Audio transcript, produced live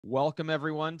Welcome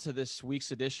everyone to this week's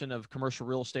edition of Commercial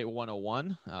Real Estate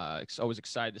 101. Always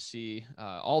excited to see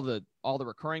all the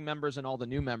recurring members and all the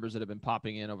new members that have been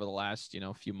popping in over the last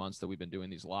few months that we've been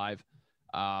doing these live.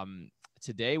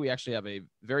 Today we actually have a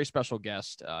very special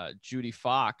guest, Judy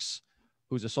Fox,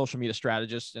 who's a social media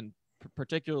strategist and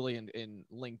particularly in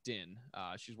LinkedIn.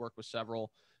 She's worked with several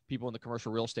people in the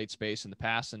commercial real estate space in the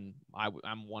past, and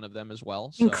I'm one of them as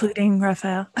well. So, including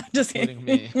Rafael. Just including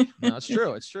me. No, it's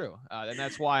true. It's true. And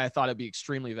that's why I thought it'd be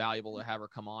extremely valuable to have her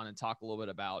come on and talk a little bit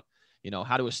about,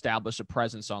 how to establish a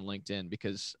presence on LinkedIn.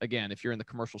 Because again, if you're in the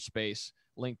commercial space,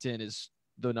 LinkedIn is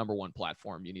the number one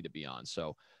platform you need to be on.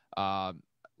 So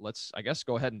let's, I guess,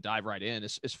 go ahead and dive right in.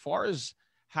 As far as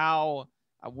how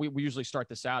we usually start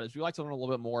this out is we like to learn a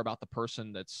little bit more about the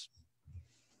person that's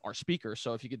our speaker.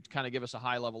 So if you could kind of give us a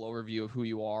high level overview of who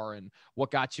you are and what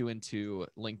got you into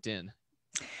LinkedIn.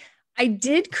 I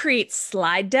did create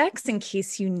slide decks in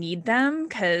case you need them,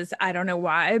 because I don't know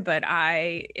why, but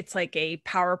it's like a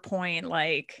PowerPoint,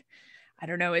 I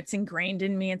don't know, it's ingrained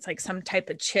in me. It's like some type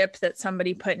of chip that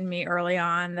somebody put in me early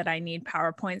on that I need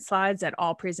PowerPoint slides at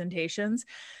all presentations.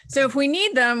 So if we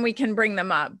need them, we can bring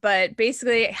them up. But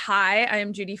basically, hi, I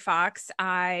am Judy Fox.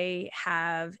 I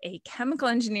have a chemical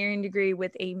engineering degree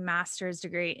with a master's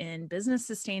degree in business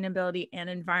sustainability and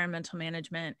environmental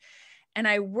management. And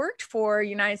I worked for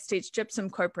United States Gypsum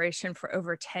Corporation for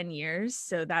over 10 years.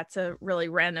 So that's a really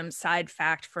random side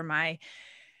fact for my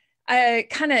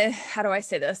how do I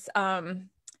say this?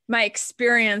 My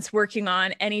experience working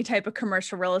on any type of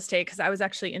commercial real estate, because I was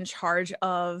actually in charge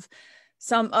of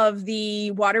some of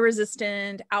the water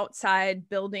resistant outside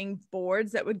building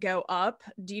boards that would go up.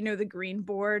 Do you know the green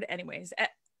board? Anyways,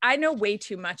 I know way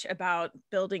too much about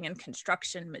building and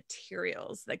construction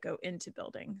materials that go into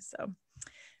buildings. So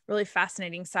really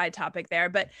fascinating side topic there.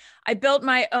 But I built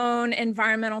my own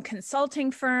environmental consulting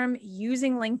firm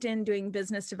using LinkedIn, doing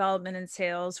business development and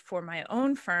sales for my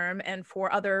own firm and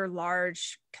for other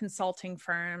large consulting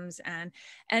firms, and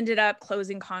ended up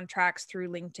closing contracts through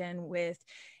LinkedIn with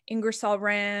Ingersoll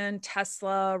Rand,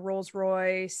 Tesla,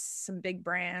 Rolls-Royce, some big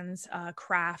brands,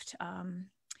 Kraft.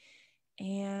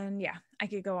 And yeah, I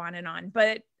could go on and on.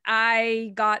 But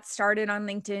I got started on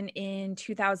LinkedIn in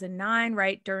 2009,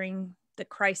 right during the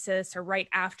crisis or right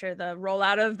after the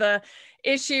rollout of the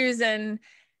issues, and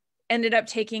ended up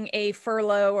taking a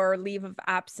furlough or leave of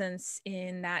absence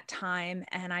in that time.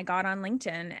 And I got on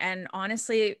LinkedIn, and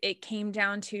honestly, it came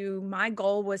down to my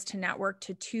goal was to network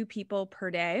to 2 people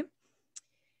per day.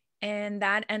 And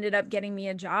that ended up getting me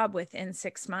a job within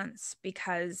 6 months,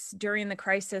 because during the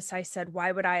crisis, I said,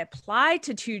 why would I apply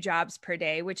to 2 jobs per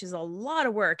day, which is a lot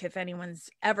of work if anyone's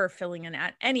ever filling in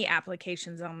any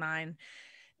applications online.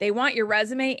 They want your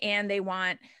resume and they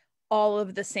want all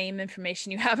of the same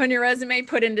information you have on your resume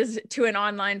put into an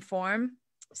online form.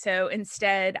 So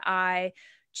instead, I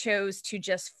chose to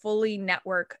just fully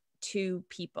network to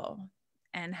people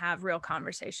and have real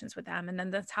conversations with them. And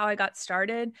then that's how I got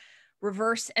started.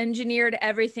 Reverse engineered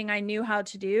everything I knew how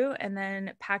to do, and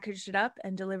then packaged it up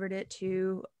and delivered it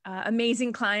to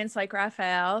amazing clients like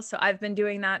Rafael. So I've been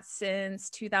doing that since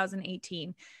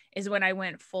 2018 is when I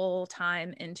went full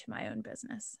time into my own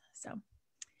business. So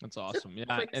that's awesome. Yeah.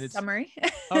 Quick And it's summary.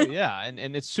 Oh yeah.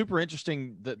 And it's super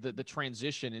interesting the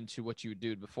transition into what you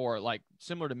did before. Like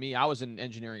similar to me, I was in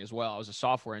engineering as well. I was a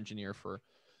software engineer for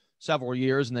several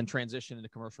years and then transitioned into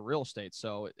commercial real estate.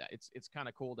 So it's kind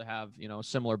of cool to have, a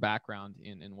similar background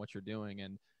in what you're doing.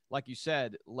 And like you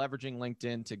said, leveraging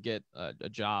LinkedIn to get a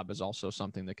job is also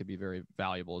something that could be very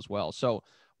valuable as well. So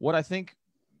what I think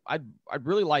I'd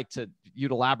really like you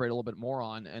to elaborate a little bit more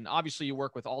on, and obviously you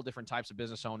work with all different types of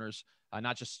business owners,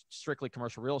 not just strictly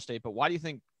commercial real estate, but why do you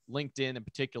think LinkedIn in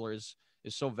particular is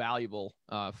so valuable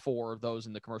for those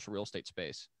in the commercial real estate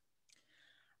space?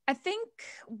 I think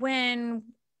when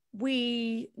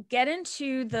we get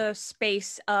into the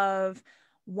space of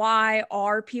why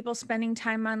are people spending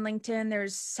time on LinkedIn,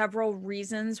 there's several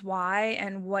reasons why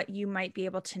and what you might be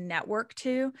able to network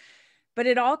to, but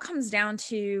it all comes down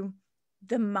to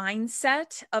the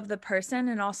mindset of the person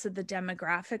and also the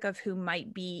demographic of who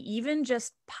might be even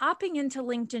just popping into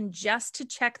LinkedIn just to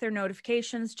check their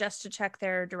notifications, just to check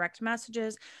their direct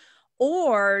messages,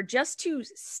 or just to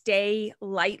stay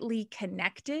lightly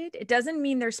connected. It doesn't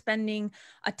mean they're spending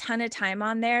a ton of time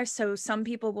on there. So some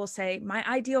people will say, my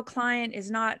ideal client is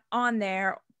not on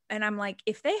there. And I'm like,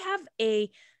 if they have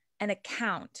an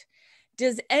account,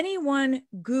 does anyone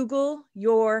Google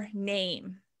your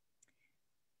name?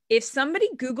 If somebody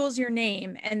Googles your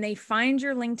name and they find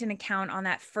your LinkedIn account on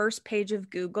that first page of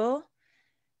Google,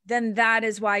 then that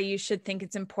is why you should think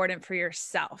it's important for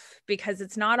yourself, because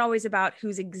it's not always about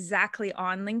who's exactly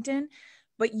on LinkedIn,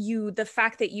 but the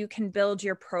fact that you can build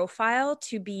your profile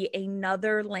to be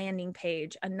another landing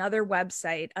page, another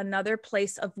website, another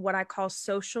place of what I call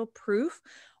social proof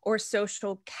or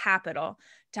social capital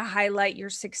to highlight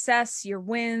your success, your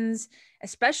wins,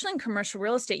 especially in commercial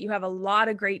real estate. You have a lot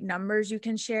of great numbers you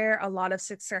can share, a lot of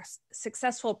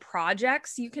successful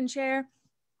projects you can share,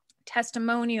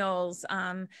 testimonials.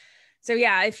 So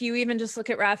yeah, if you even just look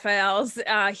at Raphael's,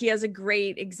 he has a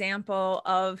great example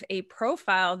of a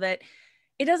profile that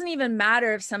it doesn't even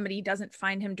matter if somebody doesn't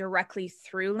find him directly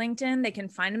through LinkedIn, they can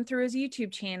find him through his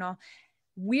YouTube channel.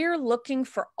 We're looking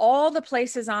for all the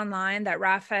places online that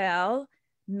Raphael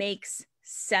makes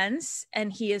sense,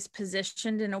 and he is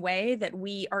positioned in a way that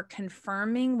we are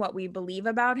confirming what we believe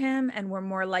about him, and we're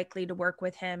more likely to work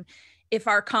with him if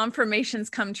our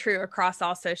confirmations come true across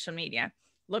all social media.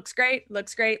 Looks great,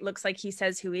 looks like he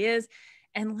says who he is.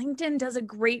 And LinkedIn does a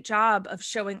great job of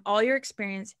showing all your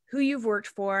experience, who you've worked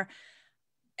for,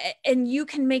 and you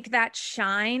can make that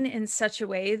shine in such a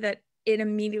way that it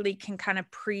immediately can kind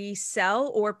of pre-sell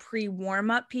or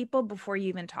pre-warm up people before you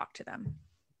even talk to them.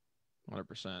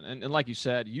 100%. And like you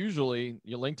said, usually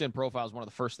your LinkedIn profile is one of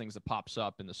the first things that pops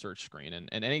up in the search screen.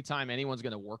 And anytime anyone's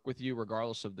going to work with you,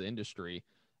 regardless of the industry,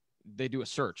 they do a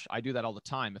search. I do that all the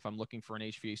time. If I'm looking for an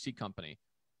HVAC company,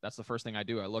 that's the first thing I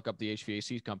do. I look up the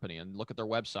HVAC company and look at their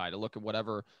website. I look at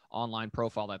whatever online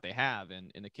profile that they have.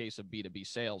 And in the case of B2B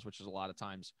sales, which is a lot of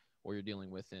times what you're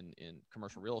dealing with in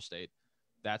commercial real estate,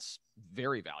 that's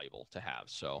very valuable to have.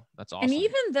 So that's awesome. And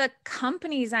even the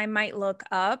companies I might look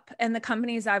up and the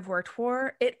companies I've worked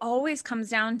for, it always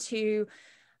comes down to,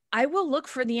 I will look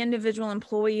for the individual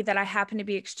employee that I happen to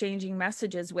be exchanging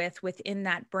messages with within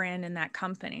that brand and that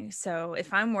company. So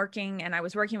if I'm working, and I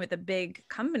was working with a big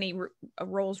company,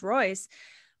 Rolls-Royce,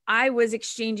 I was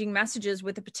exchanging messages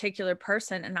with a particular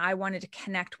person and I wanted to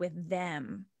connect with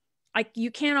them. Like,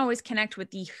 you can't always connect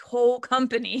with the whole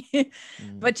company,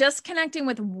 but just connecting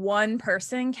with one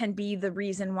person can be the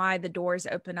reason why the doors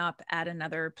open up at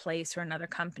another place or another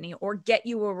company, or get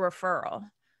you a referral.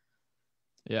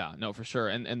 Yeah, no, for sure.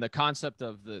 And the concept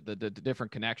of the different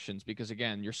connections, because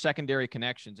again, your secondary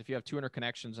connections, if you have 200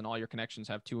 connections and all your connections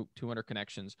have 200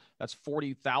 connections, that's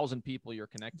 40,000 people you're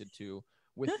connected to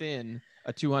within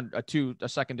a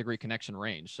second degree connection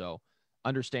range. So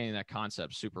understanding that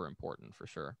concept is super important for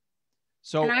sure.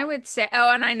 So, and I would say,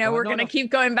 and I know we're going to keep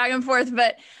going back and forth,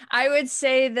 but I would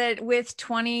say that with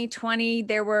 2020,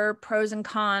 there were pros and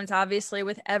cons, obviously,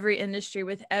 with every industry,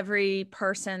 with every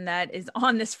person that is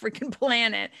on this freaking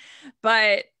planet.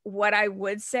 But what I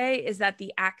would say is that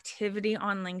the activity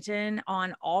on LinkedIn,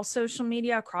 on all social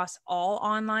media, across all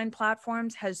online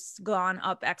platforms, has gone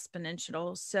up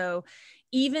exponential. So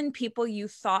even people you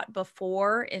thought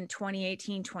before in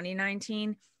 2018,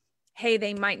 2019, hey,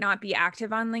 they might not be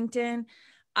active on LinkedIn,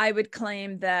 I would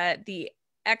claim that the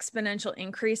exponential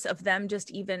increase of them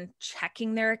just even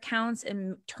checking their accounts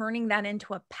and turning that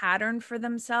into a pattern for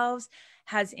themselves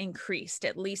has increased,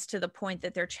 at least to the point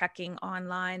that they're checking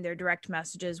online their direct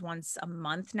messages once a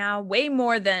month now, way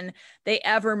more than they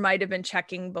ever might have been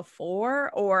checking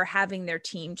before, or having their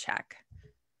team check.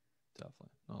 Definitely.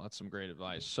 Oh, that's some great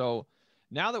advice. So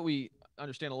now that we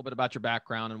understand a little bit about your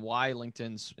background and why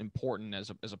LinkedIn's important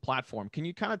as a platform, can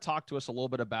you kind of talk to us a little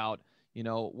bit about,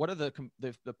 what are the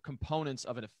components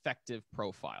of an effective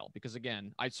profile? Because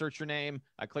again, I search your name,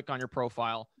 I click on your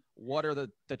profile. What are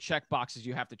the check boxes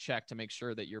you have to check to make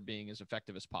sure that you're being as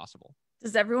effective as possible?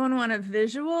 Does everyone want a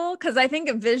visual? Because I think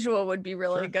a visual would be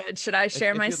really good. Should I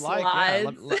share my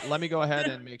slides? Like, let me go ahead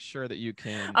and make sure that you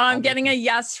can. I'm getting a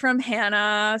yes from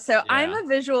Hannah. So I'm a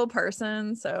visual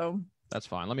person. So that's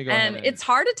fine. Let me go ahead. And it's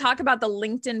hard to talk about the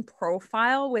LinkedIn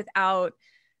profile without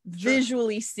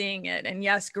visually seeing it. And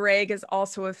yes, Greg is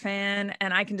also a fan.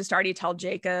 And I can just already tell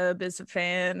Jacob is a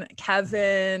fan.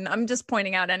 Kevin. I'm just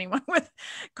pointing out anyone with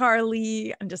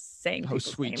Carly. I'm just saying. Oh,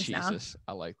 sweet Jesus.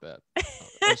 Now. I like that.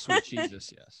 Oh, sweet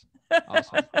Jesus. Yes.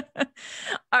 Awesome.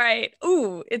 All right.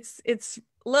 Ooh, it's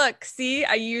look, see,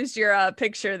 I used your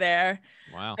picture there.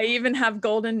 Wow. I even have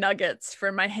golden nuggets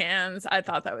for my hands. I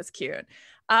thought that was cute.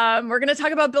 We're going to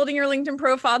talk about building your LinkedIn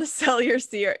profile to sell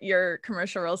your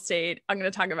commercial real estate. I'm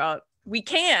going to talk about, we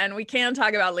can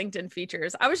talk about LinkedIn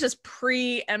features. I was just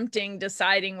preempting,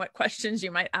 deciding what questions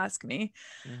you might ask me.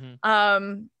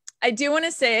 Mm-hmm. I do want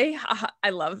to say,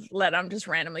 I'm just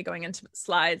randomly going into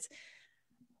slides.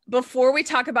 Before we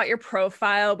talk about your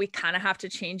profile, we kind of have to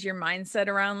change your mindset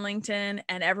around LinkedIn.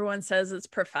 And everyone says it's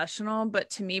professional, but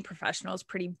to me, professional is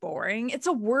pretty boring. It's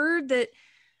a word that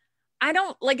I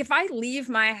don't like. If I leave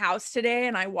my house today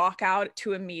and I walk out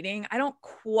to a meeting, I don't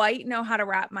quite know how to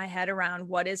wrap my head around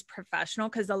what is professional,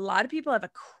 because a lot of people have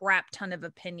a crap ton of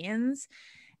opinions.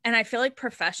 And I feel like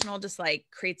professional just like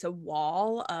creates a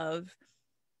wall of,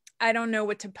 I don't know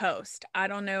what to post. I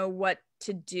don't know what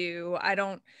to do. I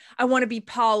want to be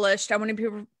polished. I want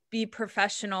to be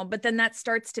professional, but then that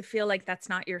starts to feel like that's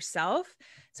not yourself.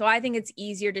 So I think it's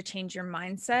easier to change your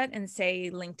mindset and say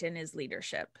LinkedIn is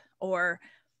leadership, or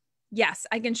yes,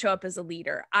 I can show up as a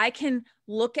leader. I can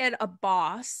look at a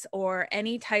boss or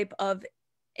any type of,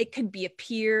 it could be a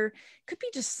peer, it could be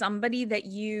just somebody that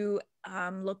you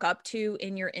look up to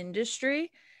in your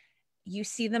industry. You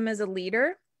see them as a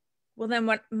leader. Well, then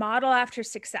what, model after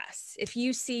success. If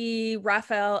you see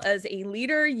Raphael as a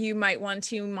leader, you might want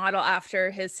to model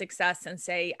after his success and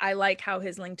say, I like how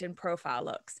his LinkedIn profile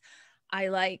looks. I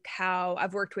like how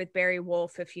I've worked with Barry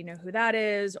Wolf, if you know who that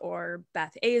is, or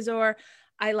Beth Azor.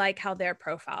 I like how their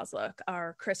profiles look,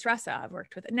 or Chris Ressa I've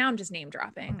worked with. Now I'm just name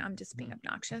dropping. I'm just being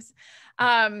obnoxious.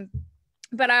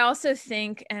 But I also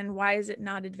think, and why is it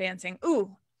not advancing?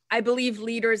 Ooh, I believe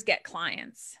leaders get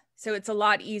clients. So it's a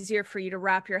lot easier for you to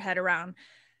wrap your head around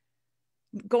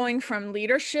going from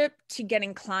leadership to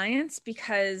getting clients,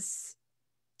 because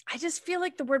I just feel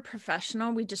like the word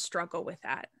professional, we just struggle with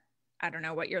that. I don't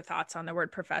know what your thoughts on the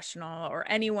word professional, or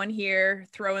anyone here,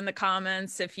 throw in the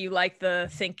comments if you like the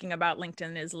thinking about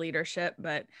LinkedIn is leadership,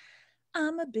 but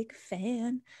I'm a big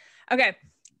fan. Okay.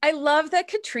 I love that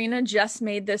Katrina just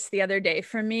made this the other day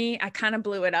for me. I kind of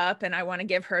blew it up, and I want to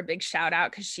give her a big shout out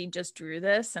because she just drew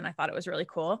this and I thought it was really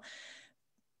cool.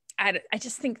 I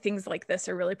just think things like this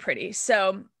are really pretty.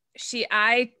 So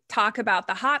I talk about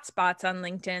the hot spots on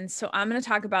LinkedIn. So I'm going to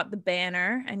talk about the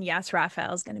banner, and yes,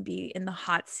 Raphael is going to be in the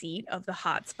hot seat of the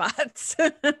hot spots.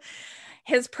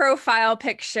 His profile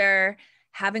picture,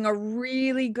 having a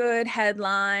really good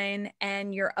headline,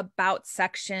 and your about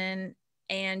section,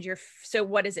 and so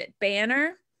what is it?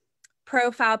 Banner,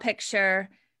 profile picture,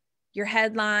 your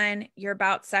headline, your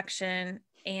about section,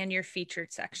 and your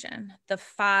featured section. The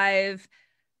 5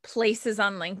 places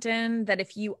on LinkedIn that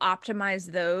if you optimize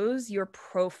those, your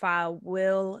profile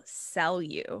will sell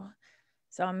you.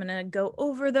 So I'm going to go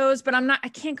over those, but I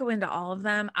can't go into all of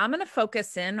them. I'm going to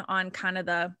focus in on kind of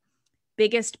the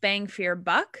biggest bang for your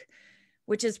buck,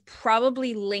 which is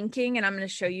probably linking, and I'm going to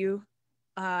show you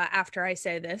after I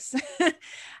say this,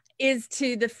 is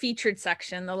to the featured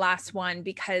section, the last one,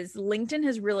 because LinkedIn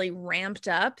has really ramped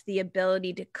up the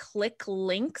ability to click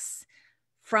links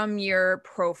from your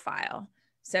profile.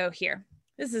 So here,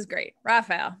 this is great.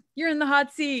 Raphael, you're in the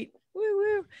hot seat. Woo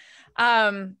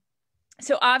woo.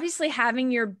 So obviously having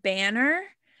your banner,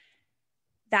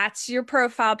 that's your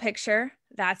profile picture.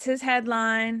 That's his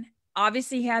headline.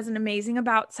 Obviously he has an amazing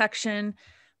about section.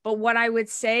 But what I would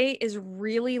say is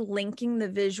really linking the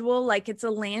visual like it's a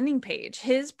landing page.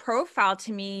 His profile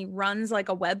to me runs like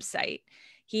a website.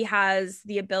 He has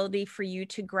the ability for you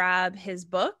to grab his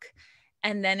book,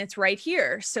 and then it's right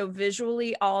here. So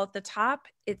visually all at the top,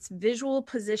 it's visual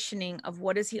positioning of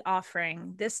what is he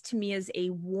offering. This to me is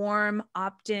a warm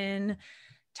opt-in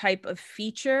type of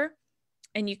feature,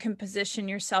 and you can position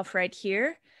yourself right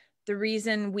here. The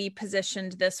reason we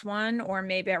positioned this one, or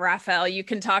maybe Raphael, you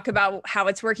can talk about how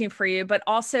it's working for you, but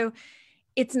also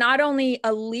it's not only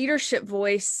a leadership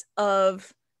voice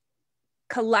of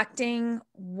collecting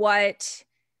what,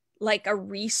 like a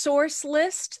resource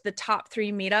list, the top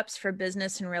 3 meetups for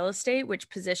business and real estate,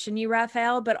 which position you,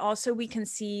 Raphael, but also we can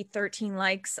see 13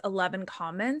 likes, 11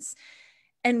 comments.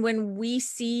 And when we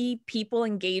see people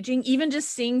engaging, even just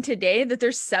seeing today that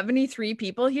there's 73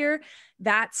 people here,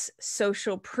 that's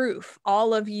social proof.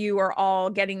 All of you are all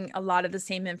getting a lot of the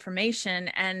same information.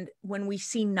 And when we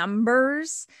see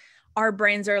numbers, our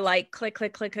brains are like, click,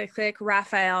 click, click, click, click.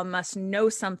 Raphael must know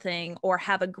something or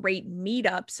have a great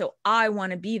meetup. So I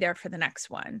want to be there for the next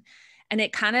one. And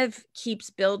it kind of keeps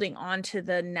building onto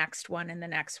the next one and the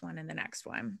next one and the next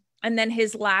one. And then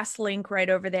his last link right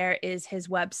over there is his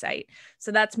website.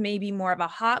 So that's maybe more of a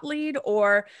hot lead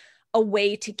or a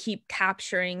way to keep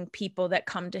capturing people that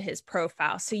come to his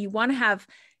profile. So you want to have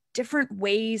different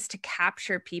ways to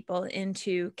capture people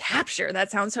into capture. That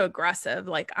sounds so aggressive.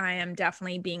 Like I am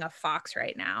definitely being a fox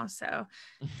right now. So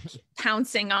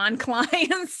pouncing on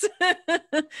clients.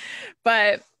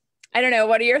 But I don't know.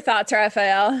 What are your thoughts,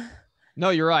 Raphael? No,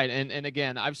 you're right. And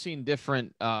again, I've seen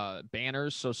different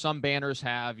banners. So some banners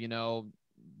have,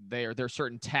 they're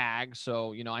certain tags.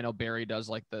 So, I know Barry does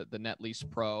like the Net Lease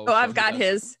Pro. Oh, I've got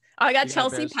his. I got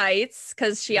Chelsea Pites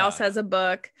because she also has a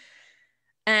book.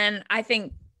 And I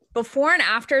think before and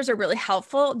afters are really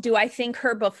helpful. Do I think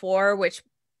her before, which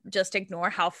just ignore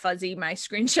how fuzzy my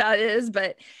screenshot is,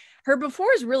 but her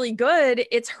before is really good.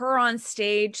 It's her on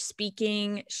stage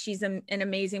speaking. She's an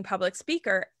amazing public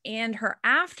speaker. And her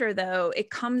after, though,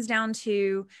 it comes down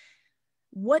to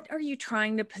what are you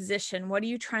trying to position? What are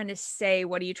you trying to say?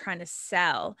 What are you trying to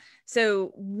sell?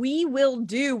 So we will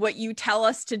do what you tell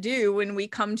us to do when we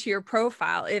come to your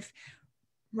profile. If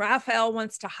Raphael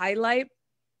wants to highlight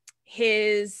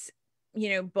his,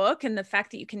 book and the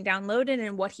fact that you can download it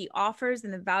and what he offers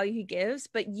and the value he gives,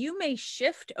 but you may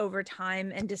shift over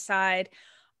time and decide,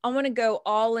 I want to go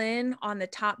all in on the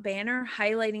top banner,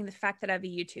 highlighting the fact that I have a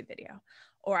YouTube video,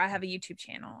 or I have a YouTube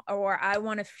channel, or I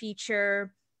want to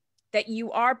feature that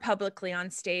you are publicly on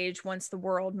stage once the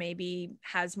world maybe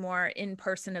has more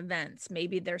in-person events.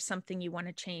 Maybe there's something you want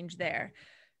to change there.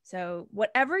 So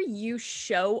whatever you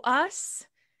show us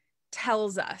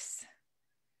tells us.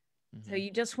 So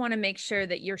you just want to make sure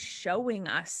that you're showing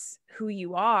us who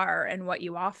you are and what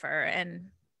you offer.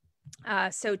 And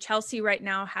so Chelsea right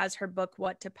now has her book,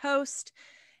 What to Post.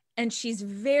 And she's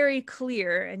very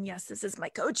clear. And yes, this is my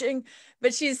coaching,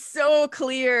 but she's so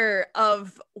clear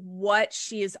of what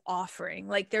she is offering.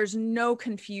 Like there's no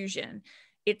confusion.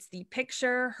 It's the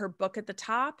picture, her book at the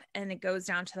top, and it goes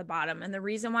down to the bottom. And the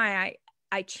reason why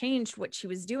I changed what she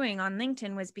was doing on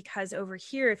LinkedIn was because over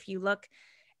here, if you look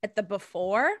at the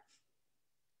before,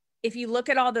 if you look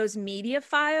at all those media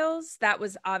files, that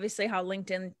was obviously how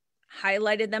LinkedIn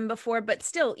highlighted them before. But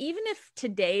still, even if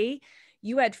today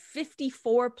you had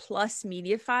 54 plus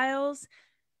media files,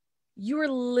 you are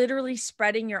literally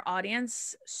spreading your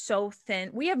audience so thin.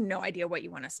 We have no idea what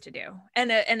you want us to do.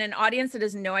 And an audience that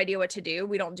has no idea what to do,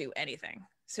 we don't do anything.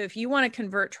 So if you want to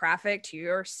convert traffic to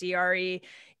your CRE,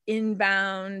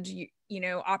 inbound,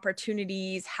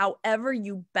 opportunities, however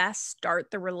you best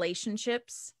start the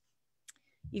relationships,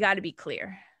 you got to be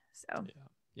clear. So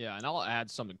yeah, and I'll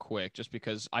add something quick just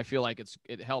because I feel like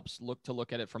it helps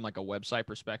look at it from like a website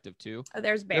perspective too. Oh,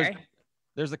 there's Barry.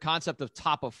 There's the concept of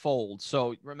top of fold.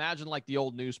 So imagine like the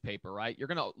old newspaper, right?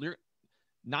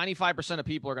 95% of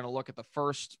people are going to look at the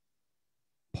first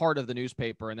part of the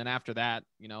newspaper, and then after that,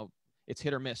 it's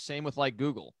hit or miss. Same with like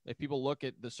Google. If people look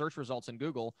at the search results in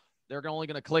Google, they're only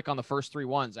going to click on the first 3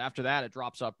 ones. After that, it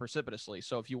drops up precipitously.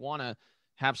 So if you want to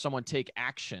have someone take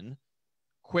action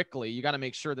quickly, you got to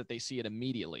make sure that they see it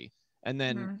immediately, and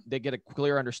then they get a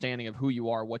clear understanding of who you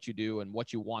are, what you do, and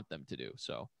what you want them to do.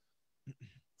 So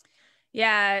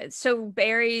yeah, so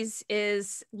Barry's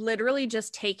is literally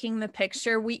just taking the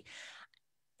picture.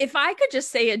 If I could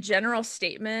just say a general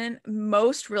statement,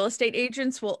 most real estate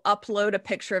agents will upload a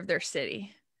picture of their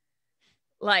city.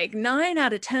 Like 9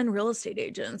 out of 10 real estate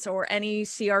agents or any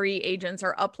CRE agents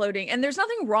are uploading, and there's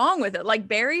nothing wrong with it. Like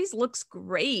Barry's looks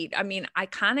great. I mean, I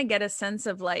kind of get a sense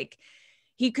of like,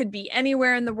 he could be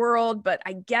anywhere in the world, but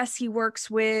I guess he works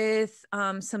with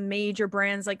some major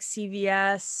brands like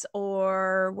CVS,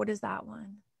 or what is that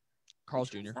one? Carl's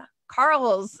Jr.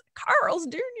 Carl's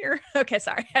Jr. Okay,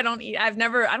 sorry. I don't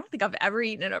think I've ever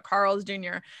eaten at a Carl's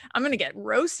Jr. I'm going to get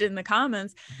roasted in the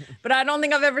comments, but I don't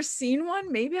think I've ever seen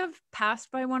one. Maybe I've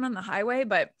passed by one on the highway,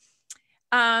 but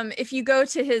if you go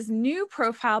to his new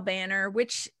profile banner,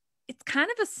 which it's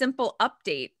kind of a simple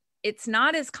update, it's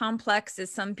not as complex as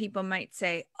some people might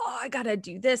say, oh, I got to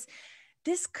do this.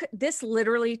 This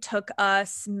literally took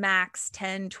us max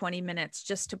 10, 20 minutes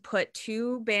just to put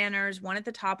 2 banners, one at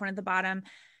the top, one at the bottom.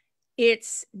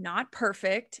 It's not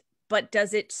perfect, but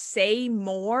does it say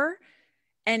more?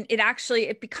 And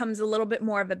it becomes a little bit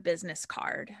more of a business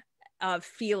card of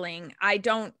feeling. I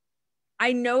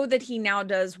know that he now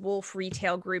does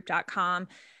wolfretailgroup.com.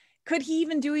 Could he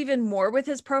even do even more with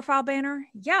his profile banner?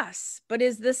 Yes. But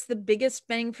is this the biggest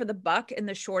bang for the buck in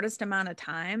the shortest amount of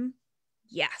time?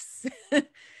 Yes.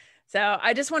 So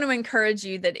I just want to encourage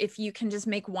you that if you can just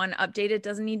make one update, it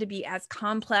doesn't need to be as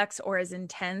complex or as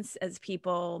intense as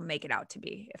people make it out to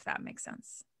be, if that makes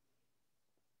sense.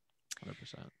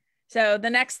 100%. So the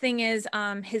next thing is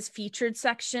his featured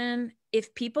section.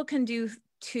 If people can do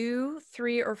 2,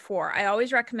 3, or 4, I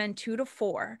always recommend 2 to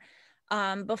 4.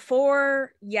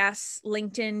 Before, yes,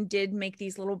 LinkedIn did make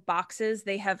these little boxes.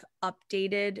 They have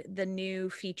updated the new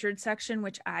featured section,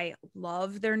 which I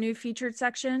love their new featured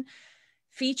section.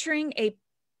 Featuring a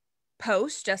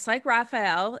post, just like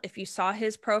Raphael, if you saw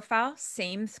his profile,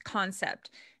 same concept.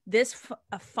 This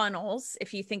funnels,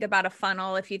 if you think about a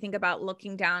funnel, if you think about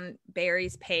looking down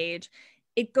Barry's page,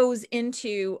 it goes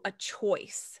into a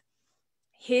choice.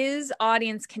 His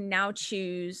audience can now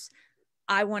choose,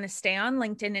 I want to stay on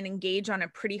LinkedIn and engage on a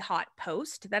pretty hot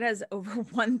post that has over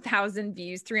 1,000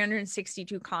 views,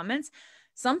 362 comments.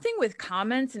 Something with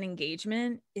comments and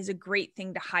engagement is a great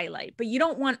thing to highlight, but you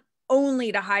don't want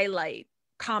only to highlight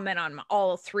comment on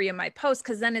all 3 of my posts,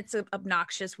 because then it's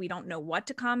obnoxious. We don't know what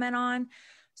to comment on.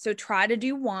 So try to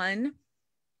do 1.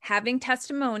 Having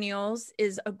testimonials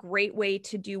is a great way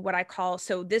to do what I call,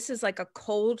 so this is like a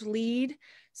cold lead,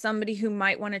 somebody who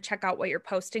might want to check out what you're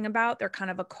posting about. They're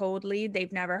kind of a cold lead.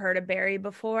 They've never heard of Barry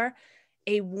before.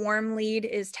 A warm lead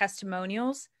is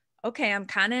testimonials. Okay, I'm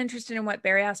kind of interested in what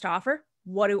Barry has to offer.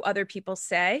 What do other people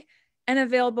say? And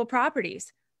available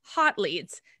properties. Hot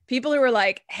leads. People who are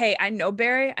like, hey, I know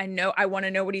Barry. I want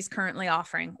to know what he's currently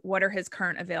offering. What are his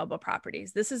current available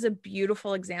properties? This is a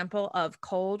beautiful example of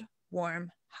cold,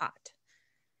 warm, hot.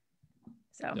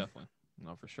 So definitely.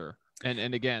 No, for sure.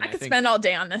 And again, I could spend all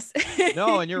day on this.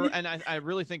 No, and I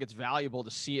really think it's valuable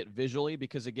to see it visually,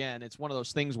 because again, it's one of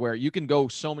those things where you can go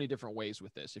so many different ways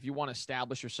with this. If you want to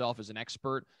establish yourself as an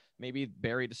expert, maybe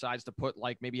Barry decides to put,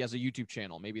 like, maybe he has a YouTube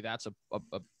channel. Maybe that's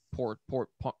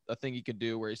a thing he could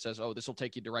do where he says, oh, this will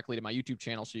take you directly to my YouTube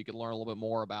channel so you can learn a little bit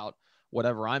more about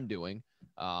whatever I'm doing,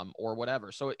 or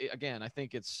whatever. So again, I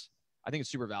think it's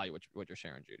super valuable what you're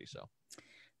sharing, Judy. So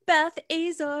Beth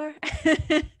Azor.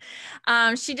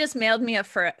 She just mailed me a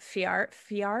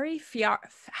Ferrari.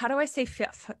 How do I say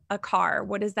a car?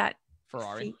 What is that?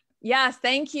 Ferrari. Yes,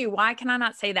 thank you. Why can I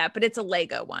not say that? But it's a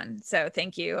Lego one. So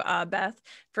thank you, Beth,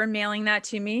 for mailing that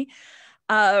to me.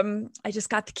 I just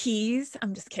got the keys.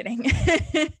 I'm just kidding.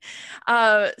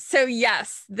 So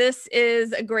yes, this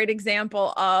is a great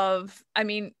example of, I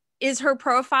mean, is her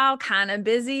profile kind of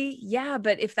busy? Yeah,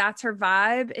 but if that's her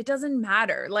vibe, it doesn't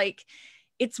matter. Like,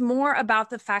 it's more about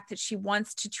the fact that she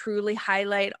wants to truly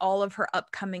highlight all of her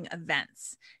upcoming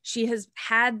events. She has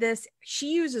had this,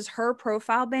 she uses her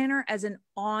profile banner as an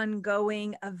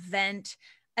ongoing event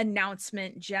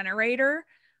announcement generator.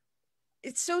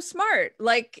 It's so smart.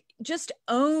 Like, just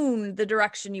own the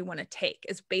direction you want to take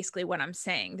is basically what I'm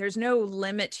saying. There's no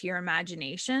limit to your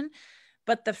imagination,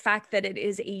 but the fact that it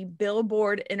is a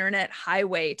billboard internet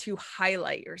highway to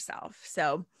highlight yourself.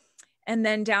 So, and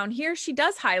then down here, she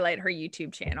does highlight her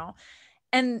YouTube channel.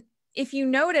 And if you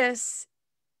notice,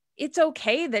 it's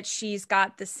okay that she's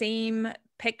got the same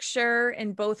picture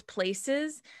in both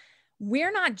places.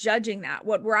 We're not judging that.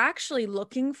 What we're actually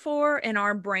looking for in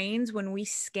our brains when we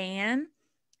scan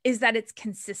is that it's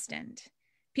consistent.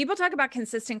 People talk about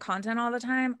consistent content all the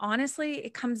time. Honestly,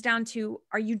 it comes down to,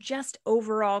 are you just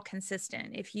overall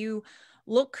consistent? If you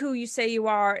look who you say you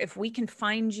are, if we can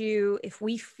find you, if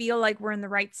we feel like we're in the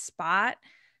right spot,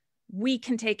 we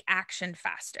can take action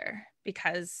faster,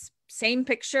 because same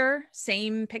picture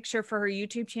for her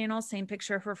YouTube channel, same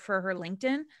picture for her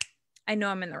LinkedIn. I know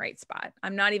I'm in the right spot.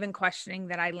 I'm not even questioning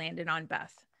that I landed on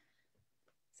Beth.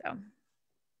 So.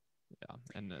 Yeah.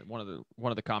 And one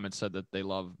of the comments said that they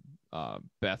love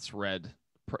Beth's red.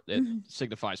 It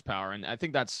signifies power. And I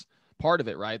think that's part of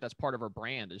it, right? That's part of her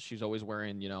brand, is she's always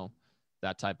wearing,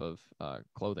 that type of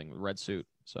clothing, red suit.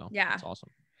 So yeah, that's awesome.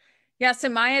 Yeah. So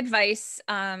my advice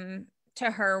to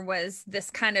her was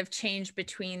this kind of change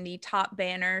between the top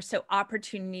banner. So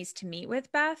opportunities to meet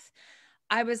with Beth.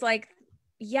 I was like,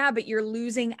 yeah, but you're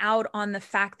losing out on the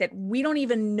fact that we don't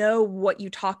even know what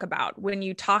you talk about when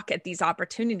you talk at these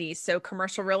opportunities. So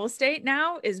commercial real estate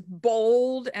now is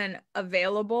bold and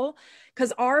available,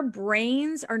 because our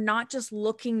brains are not just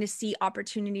looking to see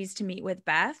opportunities to meet with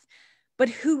Beth, but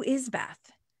who is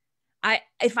Beth?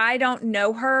 If I don't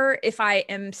know her, if I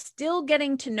am still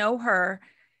getting to know her,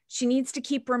 she needs to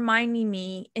keep reminding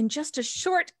me in just a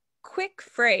short, quick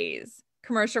phrase: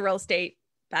 commercial real estate,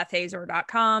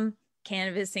 bethazor.com,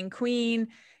 canvassing queen.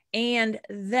 And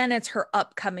then it's her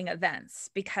upcoming events,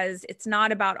 because it's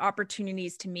not about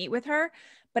opportunities to meet with her,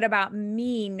 but about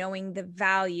me knowing the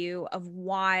value of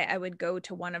why I would go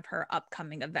to one of her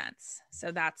upcoming events.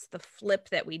 So that's the flip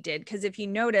that we did. Because if you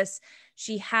notice,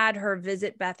 she had her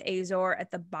visit Beth Azor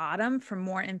at the bottom for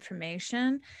more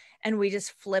information, and we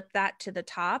just flipped that to the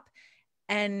top.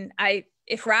 And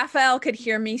if Raphael could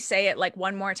hear me say it like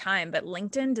one more time, but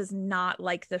LinkedIn does not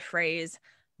like the phrase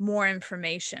more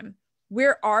information.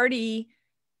 We're already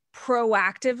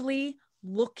proactively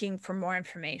looking for more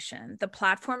information. The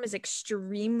platform is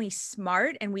extremely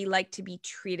smart, and we like to be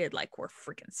treated like we're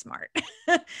freaking smart.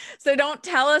 So don't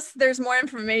tell us there's more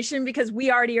information, because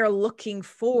we already are looking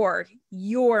for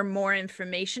your more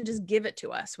information. Just give it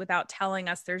to us without telling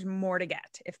us there's more to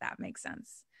get, if that makes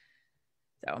sense.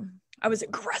 So I was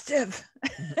aggressive.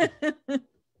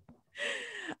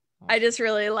 I just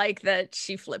really like that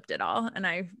she flipped it all. And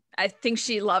I think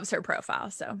she loves her profile.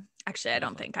 So actually, I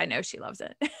don't think, I know she loves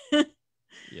it.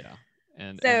 Yeah.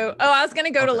 So, I was going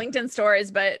to go to LinkedIn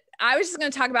stories, but I was just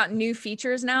going to talk about new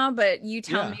features now, but you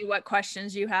tell me what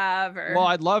questions you have. Well,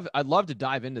 I'd love to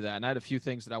dive into that. And I had a few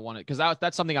things that I wanted, because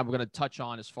that's something I'm going to touch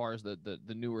on as far as the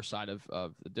newer side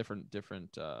of the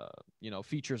different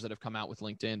features that have come out with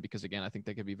LinkedIn, because again, I think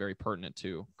they could be very pertinent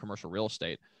to commercial real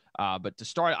estate. But to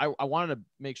start, I wanted to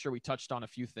make sure we touched on a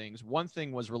few things. One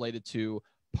thing was related to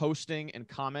posting and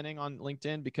commenting on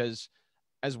LinkedIn, because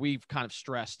as we've kind of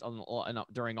stressed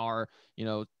during our,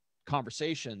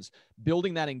 conversations,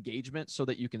 building that engagement so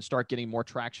that you can start getting more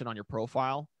traction on your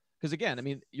profile. Because again, I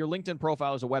mean, your LinkedIn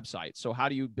profile is a website. So how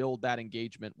do you build that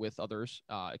engagement with others?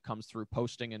 It comes through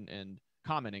posting and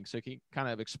commenting. So can you kind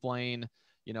of explain,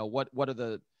 what are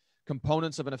the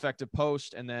components of an effective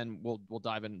post? And then we'll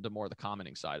dive into more of the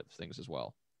commenting side of things as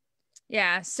well.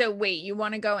 Yeah. So wait, you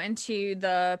want to go into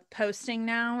the posting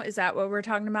now? Is that what we're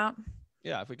talking about?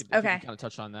 Yeah. If we could kind of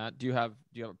touch on that. Do you have,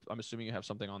 I'm assuming you have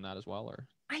something on that as well, or?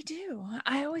 I do.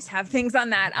 I always have things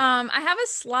on that. I have a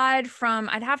slide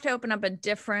I'd have to open up a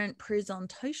different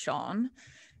presentation.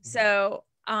 So,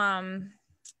 my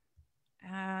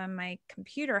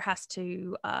computer has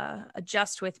to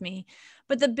adjust with me.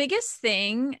 But the biggest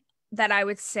thing that I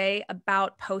would say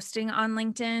about posting on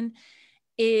LinkedIn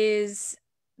is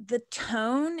the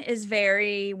tone is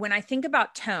when I think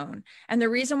about tone, and the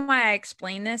reason why I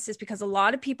explain this is because a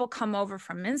lot of people come over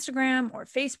from Instagram or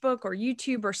Facebook or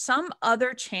YouTube or some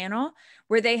other channel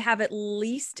where they have at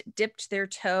least dipped their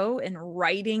toe in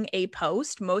writing a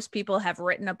post. Most people have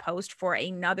written a post for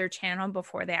another channel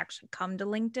before they actually come to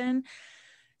LinkedIn.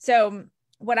 So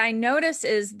what I notice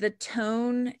is the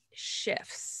tone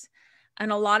shifts.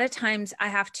 And a lot of times I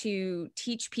have to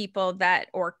teach people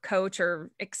or coach or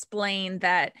explain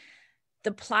that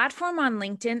the platform on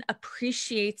LinkedIn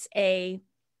appreciates a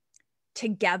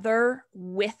together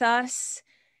with us,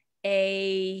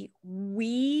 a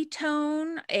we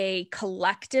tone, a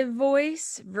collective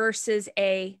voice versus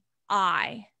a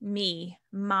I, me,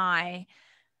 my.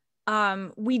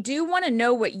 We do want to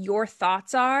know what your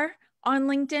thoughts are on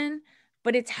LinkedIn,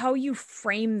 but it's how you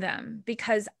frame them,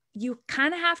 because you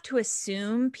kind of have to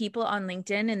assume people on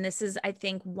LinkedIn, and this is, I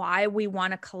think, why we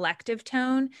want a collective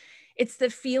tone. It's the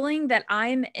feeling that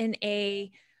I'm in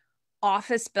a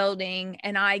office building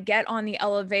and I get on the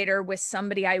elevator with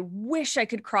somebody I wish I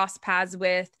could cross paths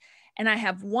with, and I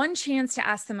have one chance to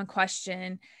ask them a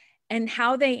question, and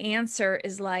how they answer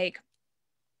is like,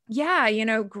 yeah,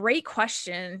 great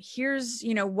question. Here's,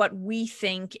 what we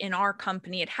think in our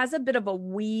company. It has a bit of a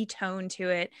we tone to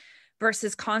it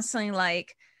versus constantly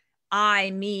like,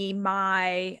 I, me,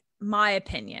 my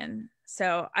opinion.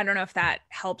 So I don't know if that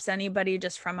helps anybody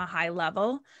just from a high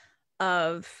level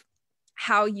of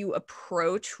how you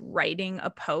approach writing a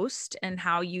post and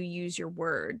how you use your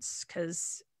words.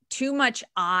 Because too much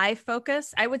I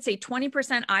focus, I would say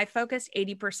 20% I focus,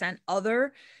 80%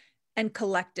 other and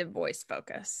collective voice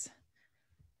focus.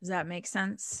 Does that make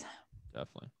sense?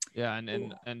 Definitely. Yeah.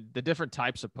 And the different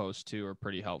types of posts too are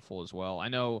pretty helpful as well. I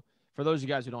know, for those of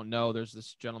you guys who don't know, there's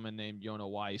this gentleman named Yona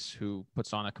Weiss who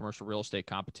puts on a commercial real estate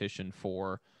competition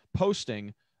for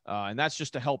posting. And that's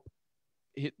just to help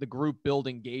hit the group build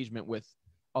engagement with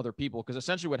other people. Because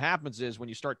essentially what happens is when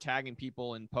you start tagging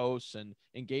people in posts and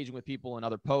engaging with people in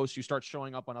other posts, you start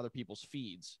showing up on other people's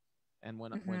feeds. And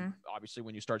when obviously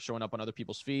when you start showing up on other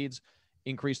people's feeds,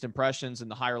 increased impressions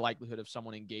and the higher likelihood of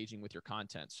someone engaging with your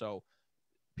content. So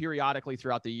periodically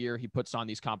throughout the year, he puts on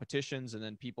these competitions, and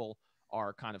then people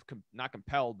are kind of not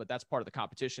compelled, but that's part of the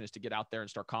competition, is to get out there and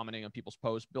start commenting on people's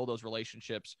posts, build those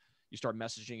relationships. You start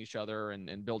messaging each other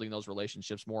and building those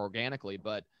relationships more organically.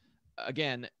 But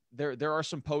again, there are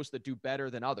some posts that do better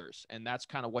than others. And that's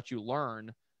kind of what you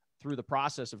learn through the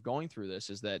process of going through this,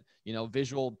 is that,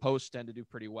 visual posts tend to do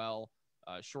pretty well.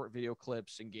 Short video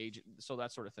clips, engage, so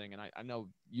that sort of thing. And I know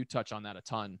you touch on that a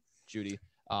ton, Judy.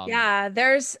 Yeah,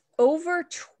 there's over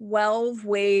 12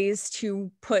 ways to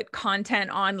put content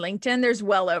on LinkedIn. There's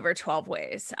well over 12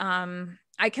 ways.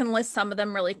 I can list some of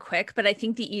them really quick, but I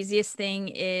think the easiest thing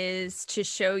is to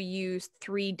show you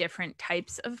 3 different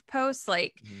types of posts.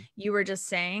 Like you were just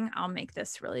saying, I'll make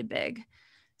this really big.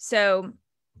 So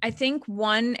I think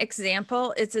one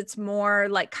example is it's more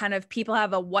like kind of people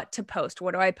have a what to post.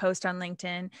 What do I post on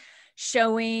LinkedIn?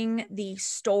 Showing the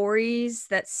stories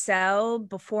that sell,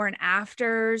 before and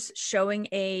afters, showing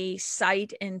a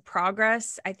site in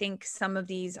progress. I think some of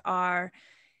these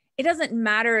it doesn't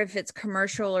matter if it's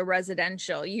commercial or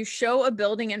residential. You show a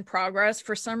building in progress.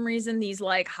 For some reason, these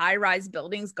like high-rise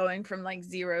buildings going from like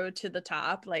 0 to the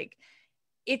top, like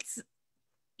it's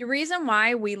the reason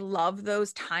why we love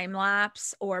those time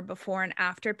lapse or before and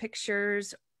after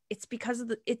pictures. It's because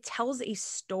it tells a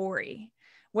story.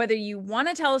 whether you want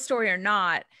to tell a story or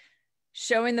not,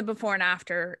 showing the before and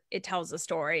after, it tells a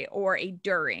story, or a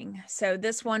during. So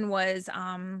this one was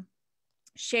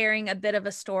sharing a bit of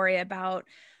a story about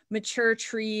mature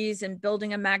trees and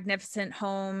building a magnificent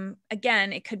home.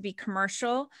 Again, it could be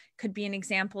commercial, could be an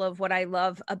example of what I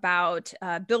love about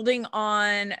building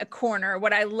on a corner,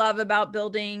 what I love about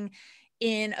building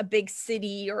in a big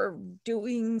city, or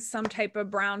doing some type of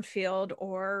brownfield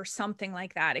or something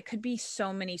like that. It could be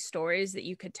so many stories that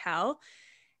you could tell.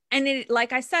 And it,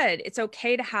 like I said, it's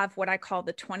okay to have what I call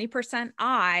the 20%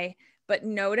 I, but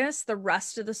notice the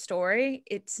rest of the story.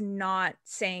 It's not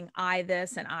saying I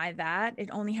this and I that. It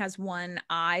only has one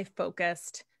I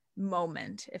focused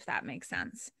moment, if that makes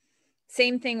sense.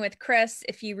 Same thing with Chris.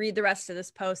 If you read the rest of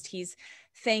this post, he's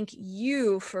thank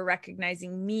you for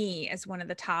recognizing me as one of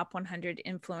the top 100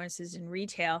 influencers in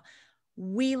retail.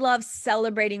 We love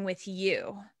celebrating with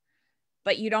you,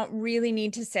 but you don't really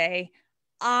need to say,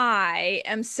 I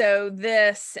am so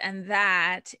this and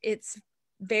that. It's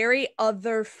very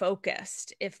other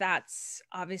focused. If that's,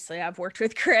 obviously I've worked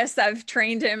with Chris, I've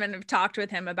trained him and have talked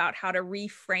with him about how to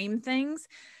reframe things.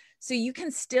 So you can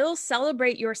still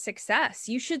celebrate your success.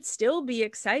 You should still be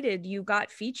excited you got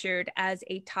featured as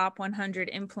a top 100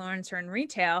 influencer in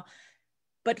retail,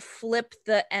 but flip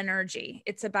the energy.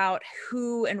 It's about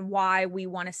who and why we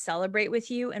want to celebrate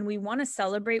with you. And we want to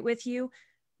celebrate with you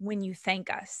when you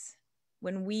thank us,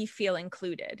 when we feel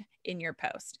included in your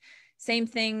post. Same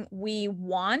thing, we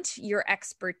want your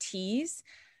expertise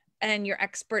and your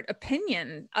expert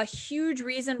opinion. A huge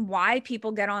reason why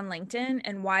people get on LinkedIn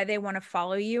and why they want to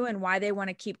follow you and why they want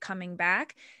to keep coming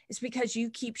back is because you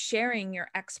keep sharing your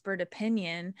expert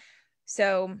opinion.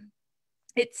 So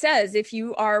it says, if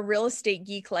you are a real estate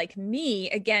geek like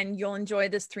me, again, you'll enjoy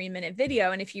this 3-minute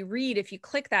video. And if you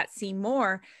click that, see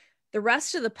more, the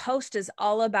rest of the post is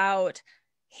all about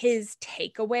his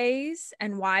takeaways,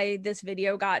 and why this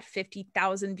video got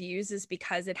 50,000 views is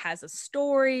because it has a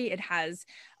story, it has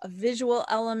a visual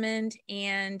element,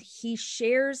 and he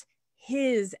shares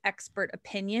his expert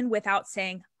opinion without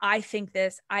saying, I think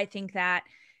this, I think that.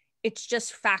 It's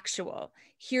just factual.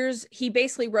 He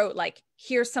basically wrote like,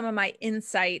 here's some of my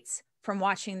insights from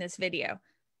watching this video.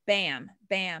 Bam,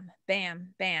 bam,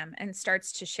 bam, bam, and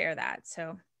starts to share that.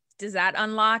 So does that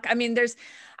unlock? I mean,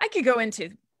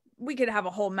 we could have a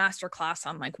whole masterclass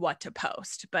on like what to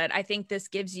post, but I think this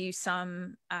gives you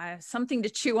something to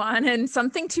chew on and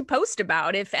something to post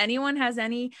about. If anyone has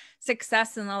any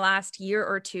success in the last year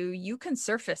or two, you can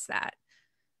surface that.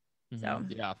 So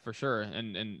yeah, for sure.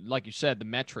 And like you said, the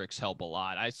metrics help a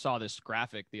lot. I saw this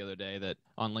graphic the other day that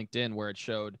on LinkedIn where it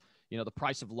showed, the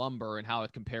price of lumber and how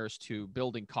it compares to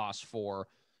building costs for,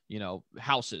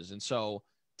 houses. And so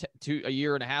a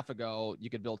year and a half ago, you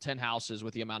could build 10 houses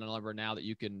with the amount of lumber now that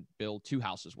you can build 2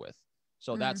 houses with.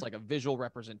 So that's like a visual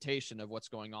representation of what's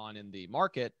going on in the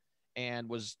market.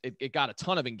 And it got a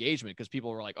ton of engagement because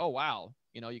people were like, oh, wow,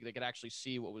 they could actually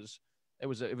see it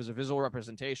was a visual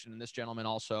representation. And this gentleman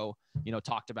also,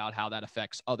 talked about how that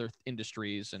affects other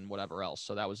industries and whatever else.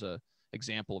 So that was a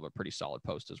example of a pretty solid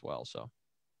post as well. So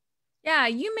yeah,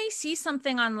 you may see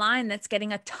something online that's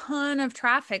getting a ton of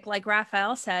traffic, like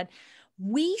Raphael said.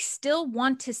 We still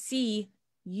want to see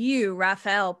you,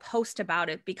 Raphael, post about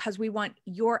it because we want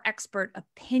your expert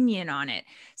opinion on it.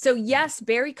 So yes,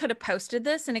 Barry could have posted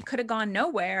this and it could have gone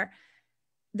nowhere.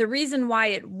 The reason why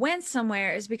it went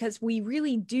somewhere is because we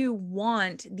really do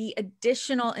want the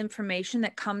additional information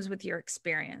that comes with your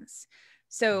experience.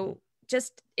 So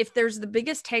just if there's the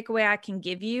biggest takeaway I can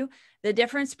give you, the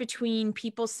difference between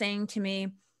people saying to me,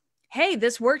 hey,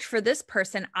 this worked for this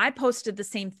person, I posted the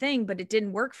same thing, but it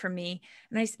didn't work for me.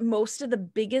 And most of the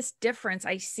biggest difference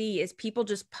I see is people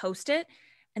just post it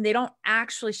and they don't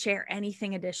actually share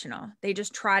anything additional. They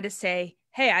just try to say,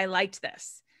 hey, I liked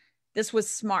this. This was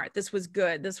smart. This was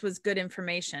good. This was good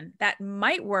information. That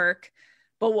might work,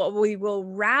 but what we will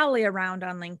rally around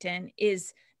on LinkedIn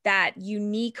is that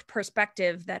unique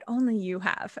perspective that only you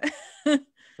have.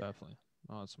 Definitely.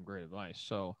 Oh, that's some great advice.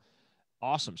 So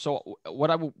awesome. So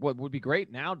what would be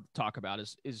great now to talk about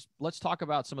is let's talk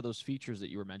about some of those features that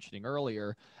you were mentioning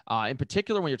earlier. In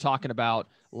particular, when you're talking about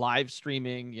live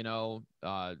streaming,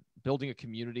 building a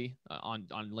community on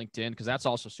LinkedIn, because that's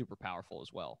also super powerful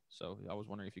as well. So I was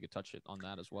wondering if you could touch it on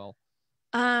that as well.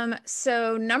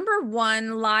 So number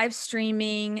one, live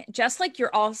streaming, just like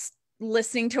you're all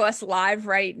listening to us live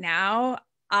right now,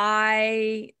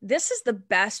 this is the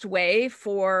best way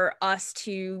for us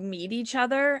to meet each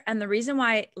other. And the reason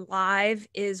why live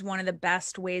is one of the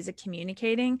best ways of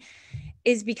communicating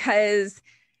is because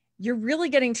you're really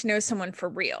getting to know someone for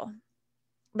real.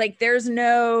 Like there's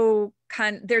no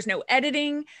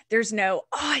editing. There's no,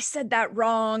 oh, I said that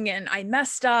wrong and I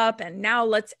messed up and now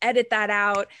let's edit that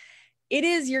out. It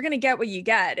is, you're going to get what you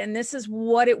get. And this is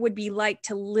what it would be like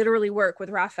to literally work with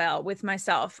Raphael, with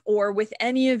myself, or with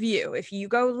any of you. If you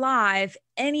go live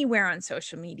anywhere on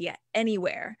social media,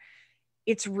 anywhere,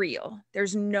 it's real.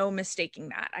 There's no mistaking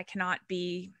that. I cannot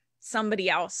be somebody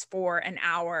else for an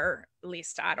hour. At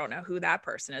least I don't know who that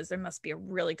person is. There must be a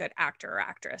really good actor or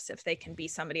actress if they can be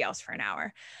somebody else for an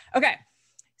hour. Okay.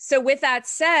 So with that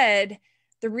said,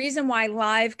 the reason why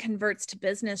live converts to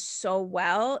business so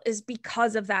well is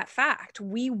because of that fact.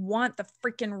 We want the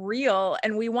freaking real,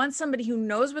 and we want somebody who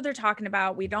knows what they're talking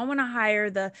about. We don't want to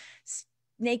hire the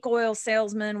snake oil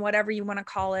salesman, whatever you want to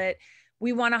call it.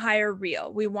 We want to hire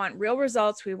real. We want real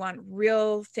results. We want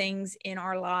real things in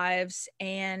our lives.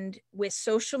 And with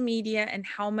social media and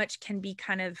how much can be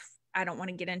kind of, I don't want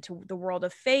to get into the world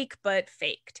of fake, but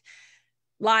faked.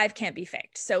 Live can't be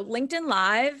faked. So LinkedIn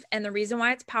Live, and the reason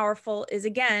why it's powerful is,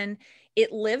 again,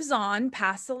 it lives on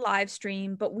past the live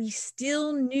stream, but we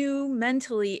still knew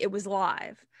mentally it was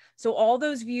live. So all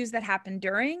those views that happen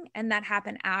during and that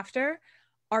happen after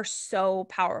are so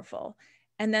powerful.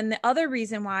 And then the other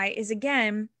reason why is,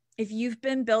 again, if you've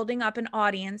been building up an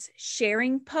audience,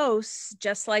 sharing posts,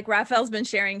 just like Raphael's been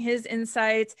sharing his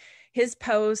insights, his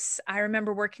posts. I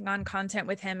remember working on content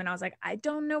with him and I was like, I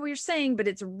don't know what you're saying, but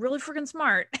it's really freaking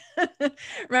smart.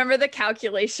 Remember the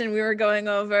calculation we were going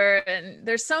over? And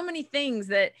there's so many things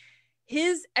that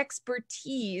his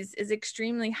expertise is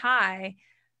extremely high,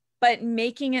 but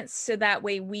making it so that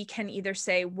way we can either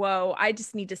say, whoa, I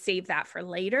just need to save that for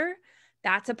later.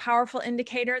 That's a powerful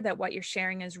indicator that what you're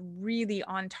sharing is really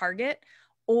on target.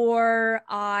 Or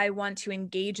I want to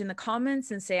engage in the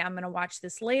comments and say, I'm going to watch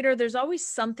this later. There's always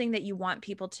something that you want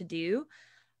people to do.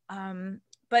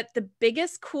 But the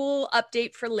biggest cool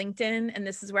update for LinkedIn, and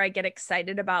this is where I get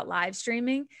excited about live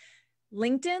streaming,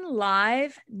 LinkedIn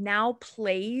Live now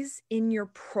plays in your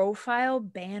profile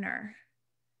banner.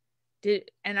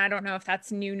 And I don't know if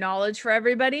that's new knowledge for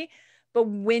everybody, but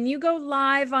when you go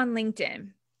live on LinkedIn,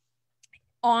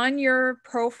 on your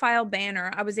profile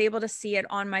banner, I was able to see it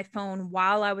on my phone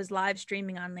while I was live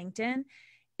streaming on LinkedIn.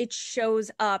 It shows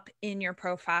up in your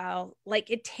profile, like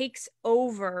it takes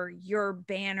over your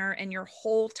banner and your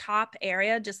whole top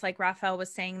area, just like Raphael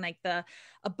was saying, like the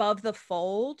above the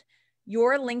fold.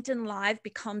 Your LinkedIn Live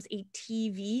becomes a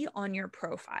TV on your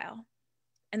profile.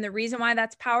 And the reason why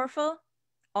that's powerful,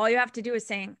 all you have to do is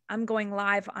saying, I'm going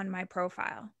live on my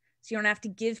profile. So you don't have to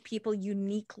give people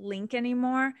unique link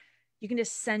anymore. You can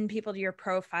just send people to your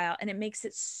profile, and it makes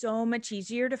it so much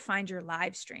easier to find your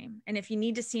live stream. And if you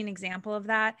need to see an example of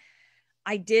that,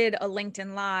 I did a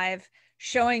LinkedIn Live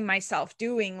showing myself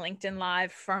doing LinkedIn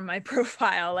Live from my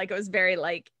profile. Like it was very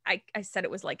like, I said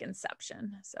it was like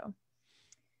Inception. So.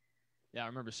 Yeah, I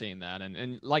remember seeing that.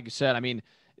 And like you said, I mean,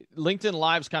 LinkedIn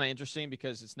Live is kind of interesting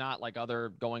because it's not like other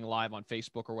going live on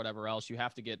Facebook or whatever else. You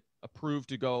have to get approved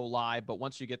to go live. But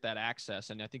once you get that access,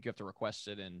 and I think you have to request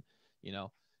it, and, you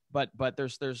know, but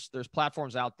there's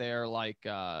platforms out there like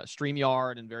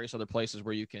StreamYard and various other places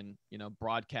where you can, you know,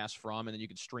 broadcast from, and then you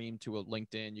can stream to a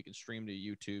LinkedIn, you can stream to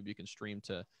YouTube, you can stream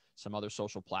to some other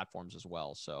social platforms as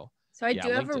well. So I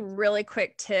do have a really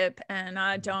quick tip,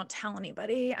 and don't tell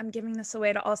anybody. I'm giving this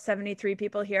away to all 73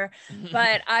 people here,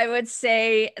 but I would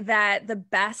say that the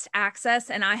best access,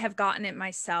 and I have gotten it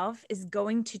myself, is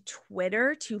going to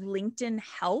Twitter to LinkedIn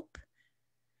Help.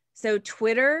 So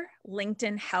Twitter,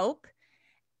 LinkedIn Help,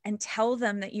 and tell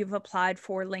them that you've applied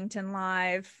for LinkedIn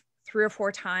Live 3 or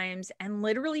 4 times, and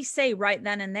literally say right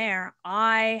then and there,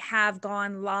 I have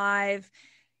gone live.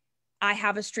 I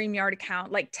have a StreamYard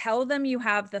account. Like tell them you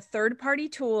have the third-party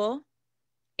tool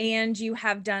and you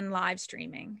have done live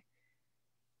streaming,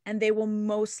 and they will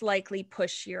most likely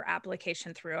push your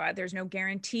application through. There's no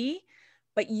guarantee,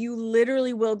 but you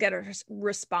literally will get a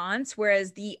response.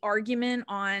 Whereas the argument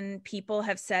on people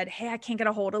have said, hey, I can't get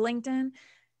a hold of LinkedIn.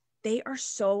 They are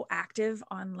so active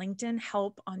on LinkedIn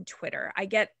Help on Twitter.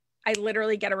 I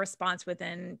literally get a response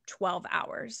within 12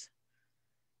 hours.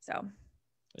 So,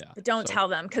 yeah, but don't tell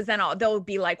them, because then they'll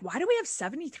be like, why do we have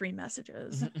 73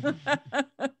 messages?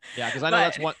 Yeah, because I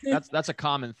know that's a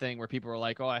common thing where people are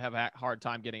like, oh, I have a hard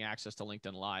time getting access to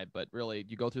LinkedIn Live. But really,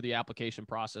 you go through the application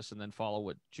process and then follow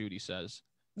what Judy says.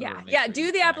 Yeah,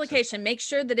 do the application. Make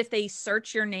sure that if they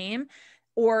search your name,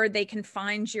 or they can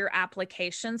find your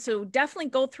application. So definitely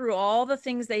go through all the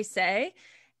things they say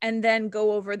and then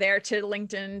go over there to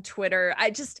LinkedIn, Twitter.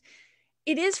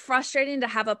 It is frustrating to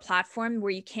have a platform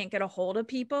where you can't get a hold of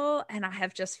people. And I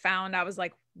have just found, I was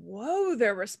like, whoa,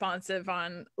 they're responsive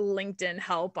on LinkedIn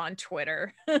Help on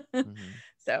Twitter.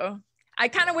 So I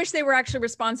kind of wish they were actually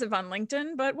responsive on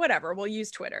LinkedIn, but whatever, we'll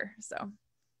use Twitter. So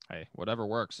hey, whatever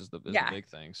works is the big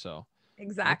thing. So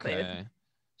exactly. Okay.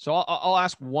 So I'll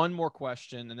ask one more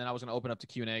question, and then I was going to open up to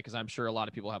Q&A because I'm sure a lot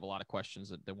of people have a lot of questions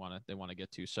that they want to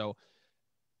get to. So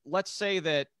let's say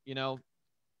that,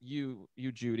 you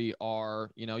Judy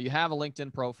are, you have a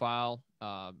LinkedIn profile,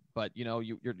 but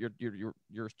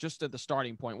you're just at the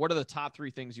starting point. What are the top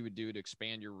 3 things you would do to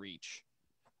expand your reach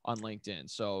on LinkedIn?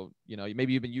 So,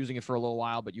 maybe you've been using it for a little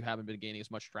while, but you haven't been gaining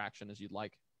as much traction as you'd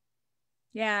like.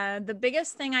 Yeah. The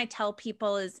biggest thing I tell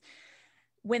people is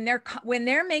when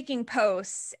they're making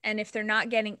posts, and if they're not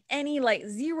getting any, like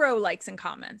 0 likes and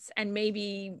comments, and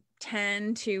maybe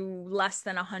 10 to less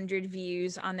than 100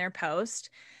 views on their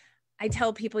post, I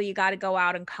tell people you got to go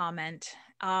out and comment.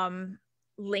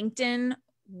 LinkedIn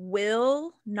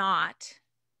will not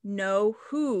know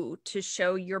who to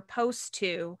show your post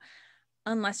to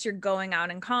unless you're going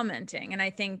out and commenting. And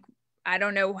I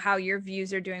don't know how your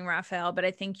views are doing, Raphael, but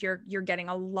I think you're getting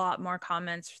a lot more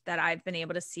comments that I've been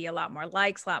able to see, a lot more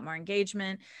likes, a lot more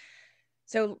engagement.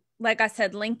 So like I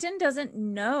said, LinkedIn doesn't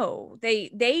know.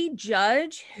 They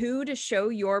judge who to show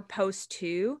your post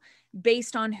to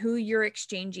based on who you're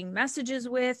exchanging messages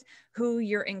with, who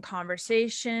you're in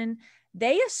conversation.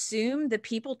 They assume the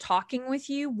people talking with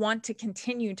you want to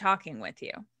continue talking with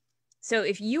you. So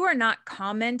if you are not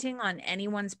commenting on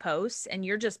anyone's posts and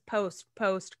you're just post,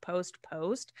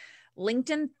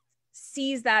 LinkedIn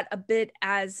sees that a bit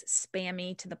as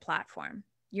spammy to the platform.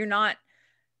 You're not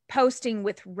posting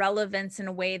with relevance in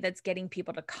a way that's getting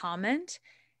people to comment.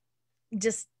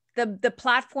 Just the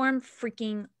platform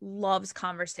freaking loves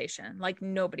conversation like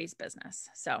nobody's business.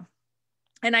 So,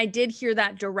 and I did hear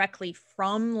that directly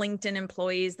from LinkedIn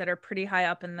employees that are pretty high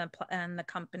up in the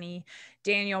company.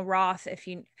 Daniel Roth, if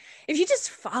you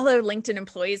just follow LinkedIn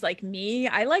employees like me,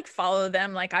 I like follow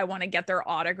them like I want to get their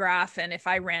autograph. And if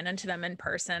I ran into them in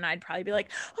person, I'd probably be like,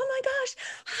 oh my gosh,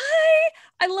 hi,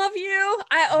 I love you.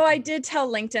 I did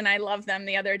tell LinkedIn I love them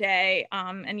the other day.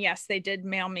 And yes, they did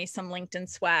mail me some LinkedIn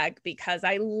swag because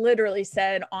I literally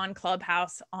said on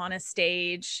Clubhouse on a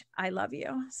stage, I love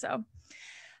you. So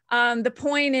the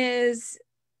point is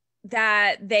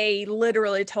that they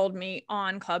literally told me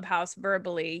on Clubhouse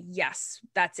verbally, yes,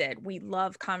 that's it. We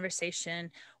love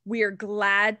conversation. We are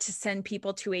glad to send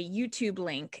people to a YouTube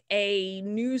link, a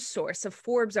news source, a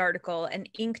Forbes article, an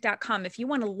Inc.com. If you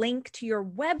want to link to your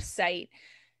website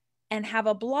and have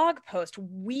a blog post,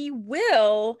 we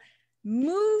will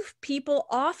move people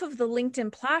off of the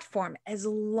LinkedIn platform as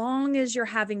long as you're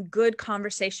having good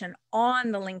conversation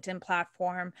on the LinkedIn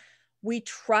platform. We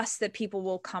trust that people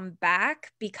will come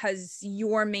back because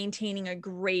you're maintaining a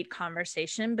great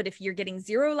conversation. But if you're getting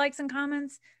 0 likes and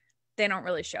comments, they don't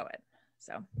really show it.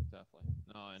 So definitely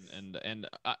no. And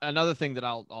another thing that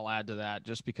I'll add to that,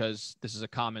 just because this is a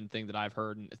common thing that I've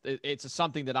heard, and it's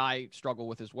something that I struggle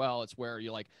with as well. It's where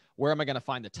you're like, where am I going to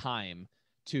find the time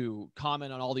to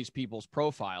comment on all these people's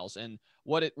profiles? And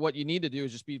what you need to do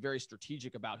is just be very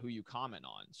strategic about who you comment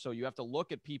on. So you have to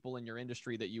look at people in your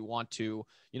industry that you want to,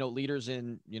 leaders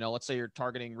in, let's say you're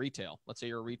targeting retail. Let's say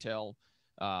you're a retail,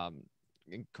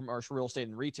 in commercial real estate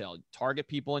and retail. Target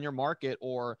people in your market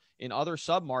or in other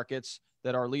sub markets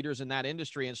that are leaders in that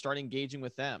industry and start engaging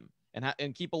with them,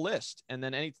 and keep a list. And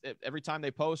then every time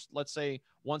they post, let's say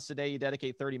once a day, you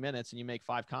dedicate 30 minutes and you make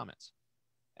 5 comments.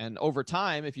 And over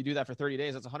time, if you do that for 30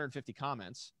 days, that's 150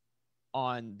 comments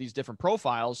on these different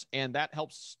profiles. And that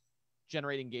helps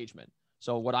generate engagement.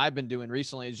 So what I've been doing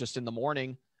recently is just in the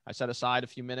morning, I set aside a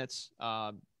few minutes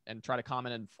and try to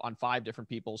comment on 5 different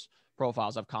people's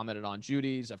profiles. I've commented on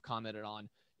Judy's, I've commented on,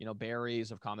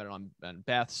 Barry's, I've commented on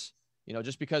Beth's,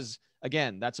 just because,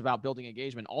 again, that's about building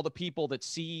engagement. All the people that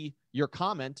see your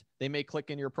comment, they may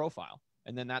click in your profile.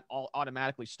 And then that all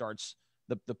automatically starts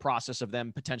the process of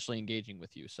them potentially engaging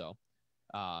with you. So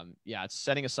it's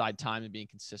setting aside time and being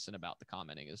consistent about the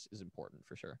commenting is important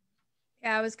for sure.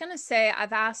 Yeah, I was going to say,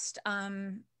 I've asked,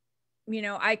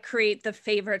 I create the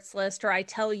favorites list, or I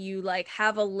tell you, like,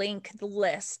 have a link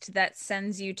list that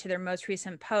sends you to their most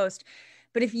recent post.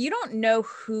 But if you don't know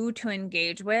who to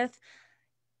engage with,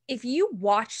 if you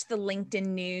watch the LinkedIn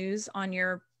news on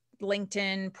your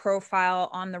LinkedIn profile,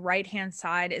 on the right-hand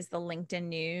side is the LinkedIn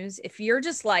news. If you're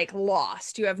just like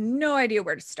lost, you have no idea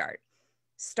where to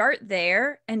start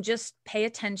there and just pay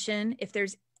attention. If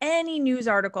there's any news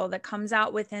article that comes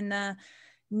out within the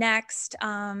next, 2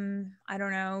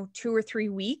 or 3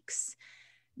 weeks,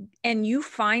 and you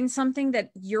find something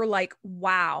that you're like,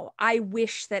 wow, I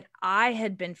wish that I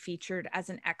had been featured as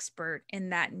an expert in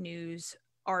that news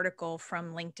article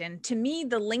from LinkedIn. To me,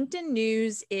 the LinkedIn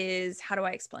news is, how do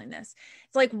I explain this?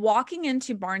 It's like walking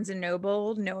into Barnes and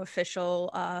Noble, no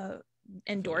official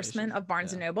endorsement of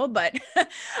Barnes and Noble, but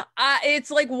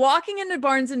it's like walking into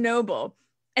Barnes and Noble,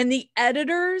 and the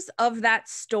editors of that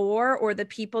store, or the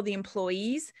people, the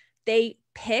employees, they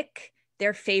pick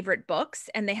their favorite books,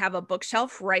 and they have a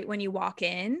bookshelf right when you walk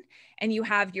in, and you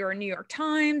have your New York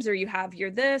Times, or you have your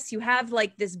this, you have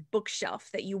like this bookshelf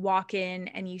that you walk in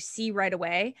and you see right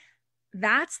away.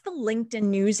 That's the LinkedIn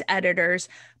news editors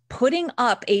putting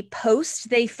up a post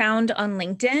they found on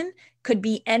LinkedIn. Could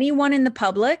be anyone in the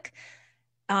public.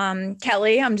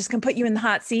 Kelly, I'm just going to put you in the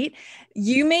hot seat.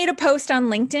 You made a post on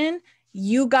LinkedIn.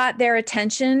 You got their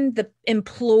attention. The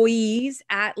employees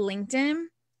at LinkedIn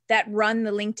that run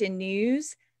the LinkedIn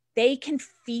news, they can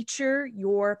feature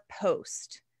your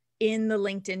post in the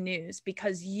LinkedIn news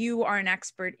because you are an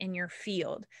expert in your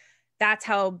field. That's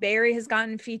how Barry has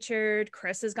gotten featured.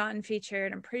 Chris has gotten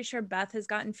featured. I'm pretty sure Beth has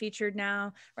gotten featured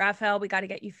now. Raphael, we got to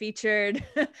get you featured.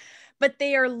 But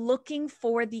they are looking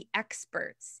for the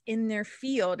experts in their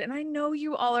field. And I know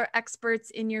you all are experts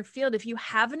in your field. If you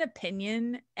have an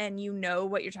opinion and you know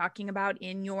what you're talking about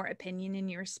in your opinion, in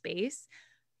your space,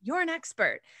 you're an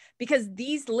expert, because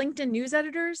these LinkedIn news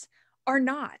editors are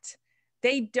not.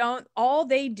 They don't, all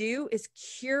they do is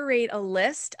curate a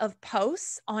list of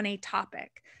posts on a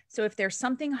topic. So if there's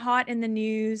something hot in the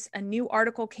news, a new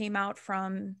article came out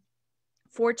from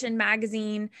Fortune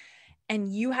magazine,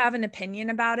 and you have an opinion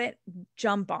about it,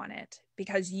 jump on it,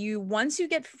 because once you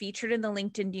get featured in the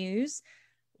LinkedIn news,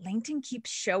 LinkedIn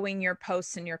keeps showing your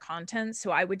posts and your content.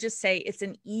 So I would just say it's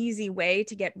an easy way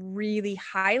to get really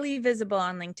highly visible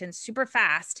on LinkedIn super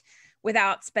fast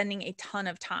without spending a ton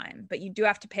of time. But you do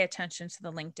have to pay attention to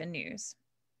the LinkedIn news.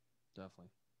 Definitely.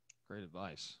 Great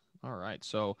advice. All right.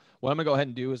 So what I'm going to go ahead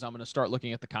and do is I'm going to start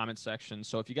looking at the comments section.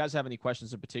 So if you guys have any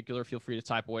questions in particular, feel free to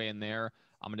type away in there.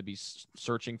 I'm going to be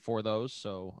searching for those.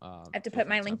 So I have to put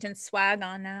my LinkedIn swag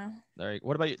on now. There you go.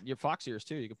 What about your Fox ears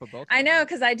too? You can put both. I know,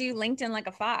 because I do LinkedIn like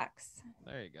a fox.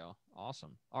 There you go.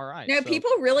 Awesome. All right. No, people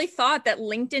really thought that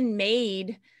LinkedIn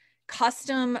made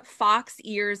custom fox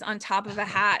ears on top of a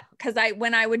hat, because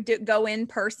when I would go in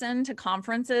person to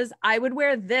conferences, I would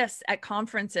wear this at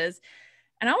conferences.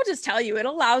 And I will just tell you, it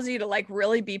allows you to like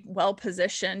really be well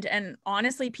positioned. And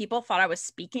honestly, people thought I was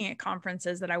speaking at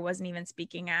conferences that I wasn't even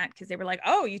speaking at, because they were like,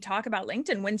 oh, you talk about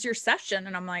LinkedIn. When's your session?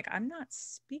 And I'm like, I'm not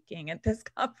speaking at this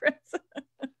conference.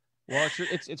 Well,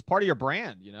 it's part of your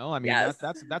brand, you know. I mean, yes.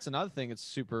 that's another thing that's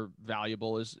super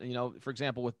valuable is, you know, for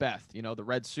example, with Beth, you know, the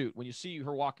red suit. When you see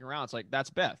her walking around, it's like,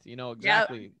 that's Beth. You know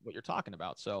exactly what you're talking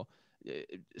about. So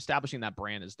establishing that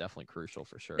brand is definitely crucial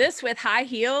for sure. This with high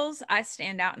heels, I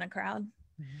stand out in a crowd.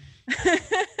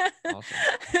 Awesome.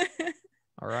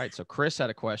 All right. So Chris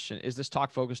had a question. Is this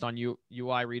talk focused on UI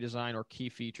redesign or key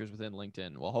features within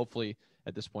LinkedIn? Well, hopefully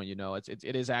at this point, you know, it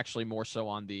is actually more so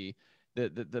on the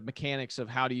mechanics of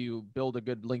how do you build a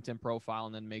good LinkedIn profile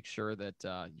and then make sure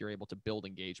that you're able to build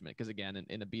engagement. Because again,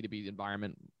 in a B2B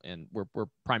environment, and we're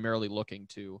primarily looking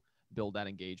to build that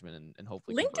engagement and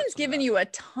hopefully LinkedIn's given you a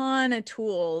ton of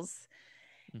tools.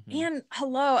 Mm-hmm. And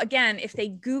hello, again, if they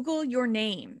Google your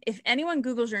name, if anyone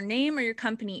Googles your name or your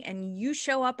company and you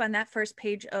show up on that first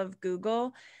page of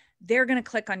Google, they're going to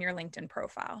click on your LinkedIn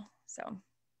profile. So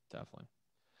definitely.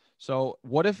 So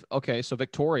what if, okay, so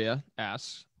Victoria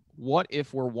asks, what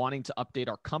if we're wanting to update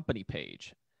our company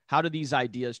page? How do these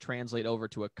ideas translate over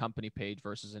to a company page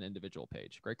versus an individual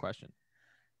page? Great question.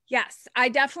 Yes, I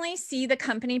definitely see the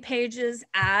company pages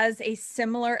as a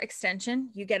similar extension.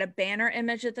 You get a banner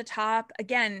image at the top.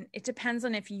 Again, it depends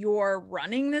on if you're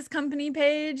running this company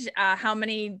page, how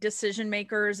many decision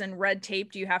makers and red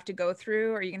tape do you have to go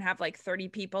through? Or you can have like 30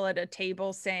 people at a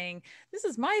table saying, this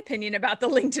is my opinion about the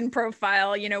LinkedIn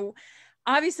profile. You know,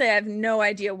 obviously I have no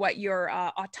idea what your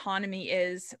autonomy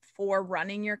is for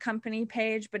running your company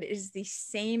page, but it is the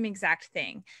same exact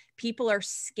thing. People are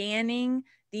scanning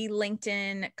the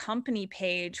LinkedIn company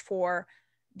page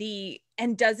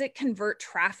and does it convert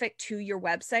traffic to your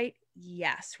website?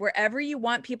 Yes. Wherever you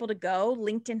want people to go,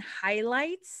 LinkedIn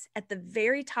highlights at the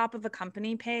very top of a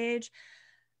company page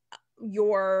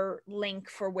your link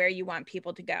for where you want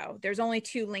people to go. There's only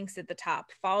 2 links at the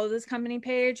top: follow this company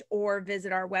page or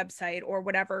visit our website, or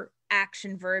whatever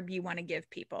action verb you want to give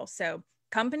people. So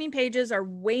company pages are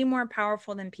way more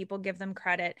powerful than people give them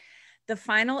credit. The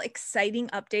final exciting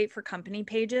update for company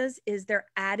pages is they're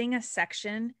adding a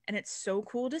section, and it's so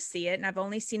cool to see it. And I've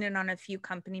only seen it on a few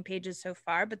company pages so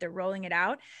far, but they're rolling it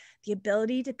out. The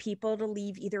ability to people to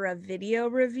leave either a video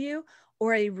review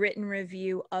or a written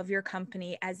review of your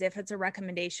company as if it's a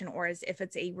recommendation or as if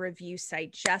it's a review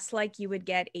site, just like you would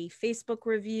get a Facebook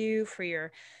review for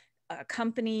your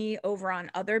company over on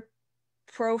other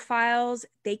profiles.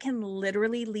 They can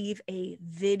literally leave a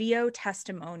video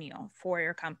testimonial for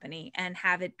your company and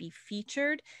have it be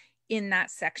featured in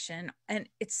that section. And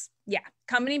it's, yeah,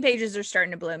 company pages are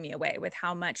starting to blow me away with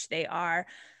how much they are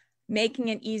making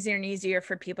it easier and easier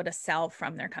for people to sell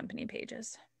from their company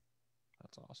pages.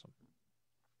 That's awesome.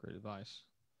 Great advice.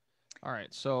 All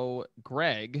right. So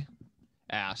Greg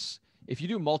asks, if you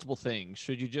do multiple things,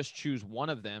 should you just choose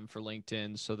one of them for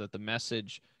LinkedIn so that the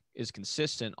message is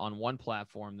consistent on one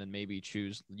platform, then maybe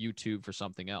choose YouTube for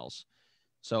something else?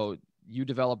 So you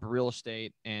develop real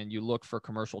estate and you look for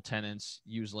commercial tenants,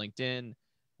 use LinkedIn.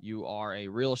 You are a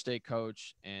real estate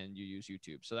coach and you use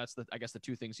YouTube. So that's I guess the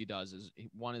two things he does is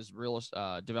one is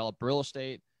develop real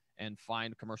estate and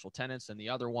find commercial tenants. And the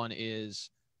other one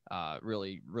is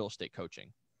really real estate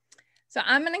coaching. So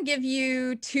I'm going to give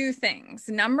you two things.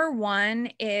 Number one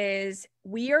is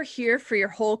we are here for your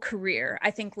whole career.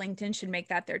 I think LinkedIn should make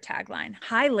that their tagline.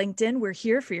 Hi, LinkedIn. We're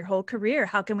here for your whole career.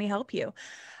 How can we help you?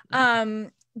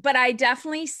 But I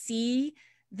definitely see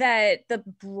that the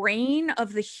brain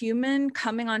of the human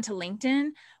coming onto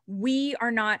LinkedIn, we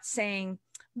are not saying,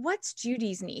 what's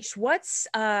Judy's niche? What's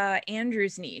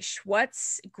Andrew's niche?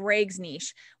 What's Greg's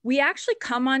niche? We actually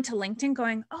come onto LinkedIn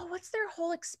going, oh, what's their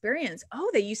whole experience? Oh,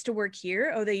 they used to work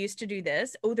here. Oh, they used to do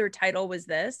this. Oh, their title was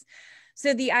this.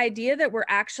 So the idea that we're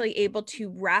actually able to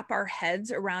wrap our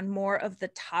heads around more of the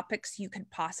topics you could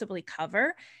possibly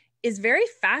cover is very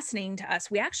fascinating to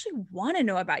us. We actually want to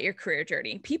know about your career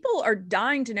journey. People are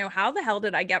dying to know, how the hell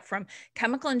did I get from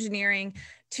chemical engineering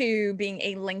to being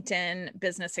a LinkedIn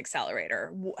business accelerator?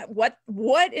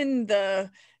 What in the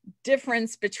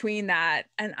difference between that?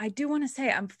 And I do want to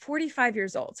say I'm 45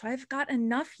 years old, so I've got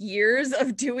enough years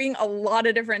of doing a lot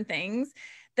of different things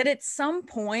that at some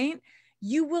point,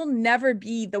 you will never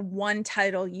be the one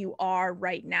title you are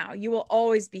right now. You will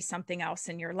always be something else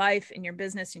in your life, in your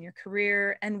business, in your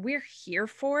career. And we're here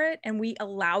for it. And we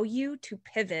allow you to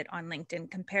pivot on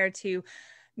LinkedIn compared to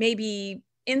maybe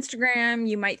Instagram.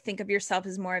 You might think of yourself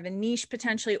as more of a niche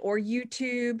potentially, or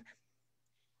YouTube.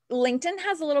 LinkedIn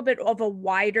has a little bit of a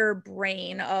wider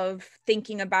brain of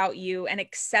thinking about you and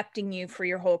accepting you for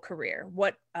your whole career.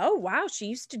 Oh, wow, she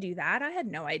used to do that. I had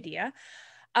no idea.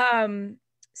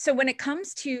 So when it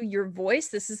comes to your voice,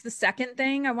 this is the second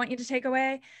thing I want you to take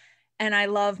away. And I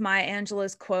love Maya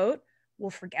Angelou's quote,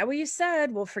 we'll forget what you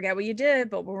said, we'll forget what you did,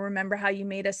 but we'll remember how you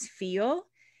made us feel.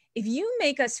 If you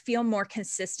make us feel more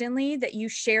consistently that you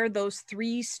share those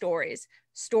three stories,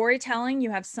 storytelling,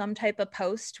 you have some type of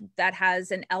post that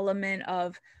has an element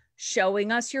of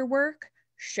showing us your work,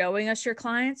 showing us your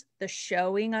clients,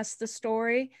 showing us the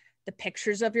story, the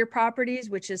pictures of your properties,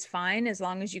 which is fine as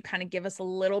long as you kind of give us a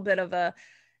little bit of a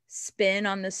spin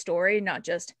on the story, not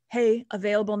just, hey,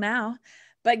 available now,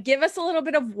 but give us a little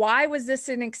bit of why was this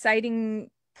an exciting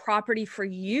property for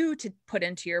you to put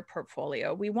into your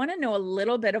portfolio. We want to know a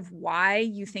little bit of why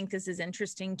you think this is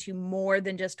interesting to more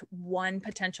than just one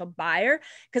potential buyer,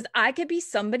 because I could be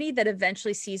somebody that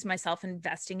eventually sees myself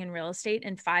investing in real estate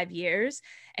in 5 years,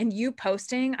 and you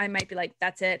posting, I might be like,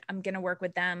 that's it, I'm going to work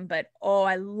with them. But oh,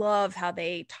 I love how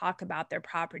they talk about their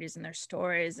properties and their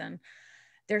stories. And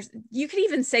you could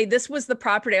even say, this was the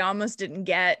property I almost didn't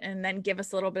get, and then give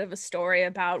us a little bit of a story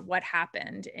about what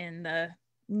happened in the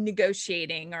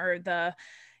negotiating or the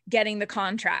getting the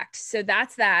contract. So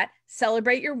that's that.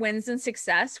 Celebrate your wins and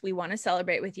success. We want to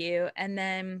celebrate with you. And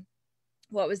then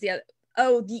what was the other?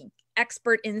 Oh, the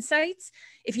expert insights.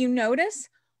 If you notice,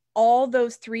 all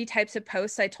those three types of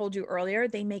posts I told you earlier,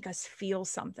 they make us feel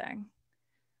something.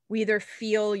 We either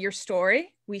feel your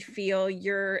story, we feel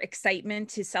your excitement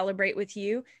to celebrate with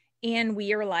you, and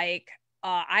we are like,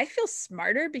 I feel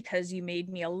smarter because you made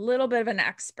me a little bit of an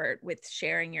expert with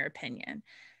sharing your opinion.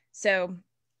 So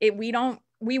we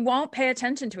won't pay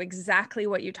attention to exactly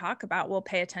what you talk about. We'll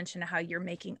pay attention to how you're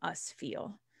making us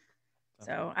feel.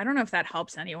 So I don't know if that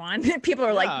helps anyone. People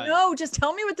are like, no, just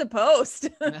tell me what to post.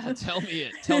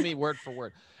 Tell me word for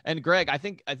word. And Greg, I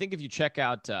think if you check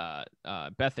out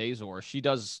Beth Azor, she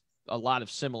does a lot of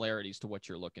similarities to what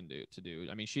you're looking to do.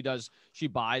 I mean, she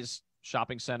buys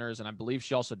shopping centers, and I believe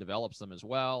she also develops them as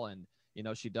well. And,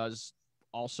 she does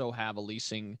also have a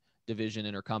leasing division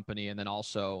in her company. And then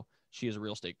also she is a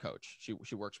real estate coach.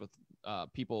 She works with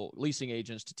people, leasing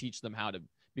agents, to teach them how to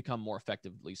become more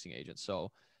effective leasing agents.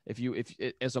 So if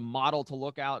as a model to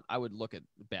look out, I would look at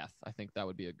Beth. I think that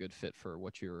would be a good fit for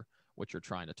what you're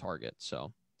trying to target.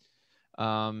 So,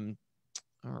 all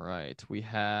right, we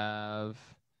have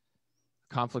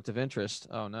conflict of interest.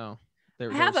 Oh no,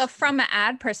 I have a from an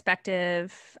ad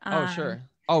perspective. Oh, sure.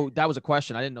 Oh, that was a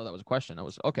question. I didn't know that was a question. I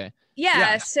was okay.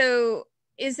 Yeah. So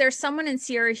is there someone in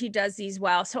CRE who does these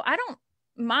well? So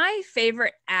my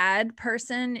favorite ad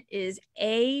person is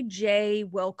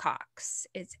AJ Wilcox.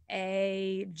 It's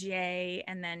AJ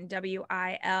and then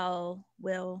WIL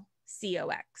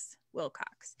COX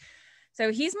Wilcox.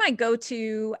 So he's my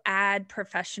go-to ad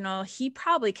professional. He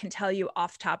probably can tell you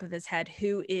off the top of his head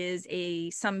who is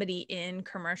somebody in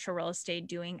commercial real estate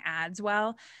doing ads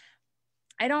well.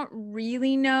 I don't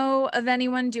really know of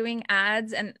anyone doing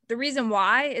ads. And the reason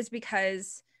why is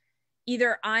because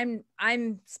either I'm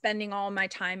spending all my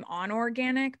time on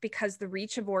organic, because the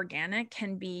reach of organic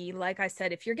can be, like I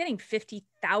said, if you're getting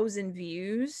 50,000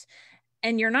 views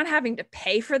and you're not having to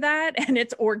pay for that and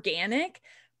it's organic,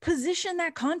 position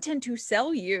that content to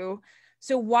sell you.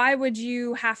 So why would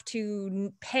you have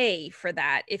to pay for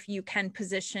that if you can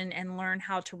position and learn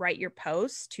how to write your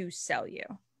posts to sell you?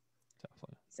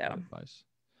 Definitely. So good advice.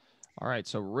 All right.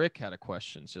 So Rick had a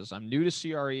question. Says, I'm new to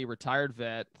CRE, retired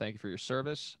vet. Thank you for your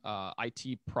service.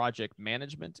 IT project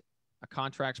management,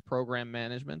 contracts program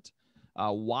management.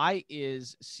 Why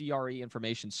is CRE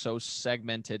information so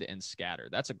segmented and scattered?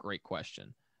 That's a great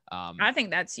question. I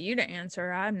think that's you to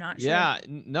answer. I'm not sure. Yeah,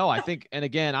 no, I think, and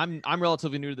again, I'm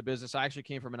relatively new to the business. I actually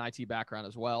came from an IT background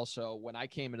as well. So when I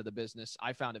came into the business,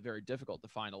 I found it very difficult to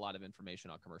find a lot of information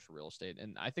on commercial real estate.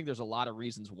 And I think there's a lot of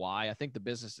reasons why. I think the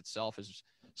business itself is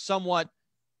somewhat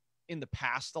in the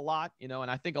past a lot, and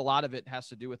I think a lot of it has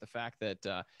to do with the fact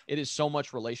that it is so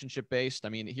much relationship based. I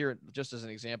mean, here, just as an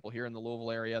example, here in the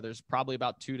Louisville area, there's probably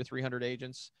about 200 to 300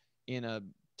 agents in a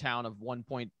town of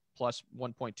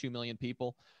 1.2 million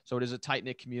people. So it is a tight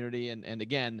knit community. And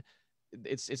again,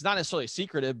 it's not necessarily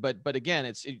secretive, but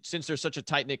again, since there's such a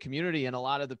tight knit community and a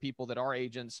lot of the people that are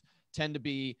agents tend to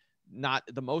be not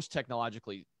the most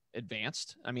technologically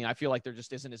advanced. I mean, I feel like there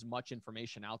just isn't as much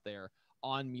information out there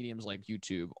on mediums like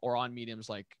YouTube or on mediums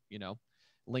like,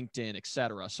 LinkedIn, et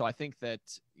cetera. So I think that,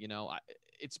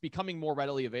 it's becoming more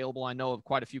readily available. I know of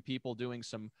quite a few people doing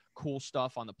some cool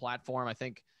stuff on the platform. I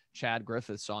think Chad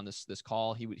Griffiths on this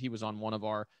call. He was on one of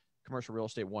our Commercial Real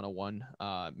Estate 101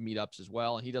 meetups as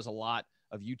well. And he does a lot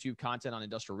of YouTube content on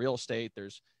industrial real estate.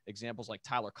 There's examples like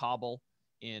Tyler Cobble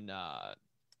in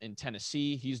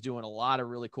Tennessee. He's doing a lot of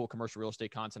really cool commercial real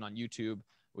estate content on YouTube,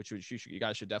 which you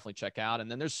guys should definitely check out. And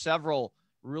then there's several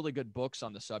really good books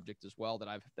on the subject as well that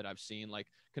I've seen, like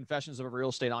Confessions of a Real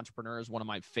Estate Entrepreneur is one of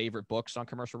my favorite books on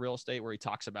commercial real estate, where he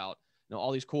talks about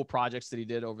all these cool projects that he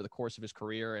did over the course of his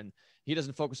career. And he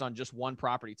doesn't focus on just one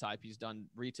property type. He's done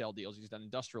retail deals. He's done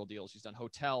industrial deals. He's done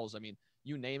hotels. I mean,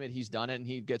 you name it, he's done it. And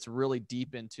he gets really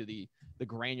deep into the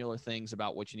granular things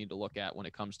about what you need to look at when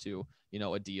it comes to,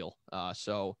 a deal.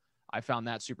 So I found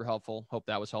that super helpful. Hope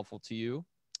that was helpful to you.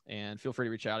 And feel free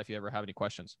to reach out if you ever have any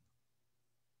questions.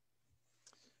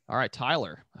 All right,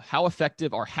 Tyler, how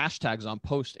effective are hashtags on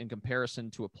posts in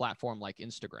comparison to a platform like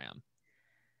Instagram?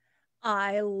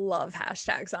 I love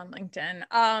hashtags on LinkedIn.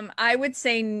 I would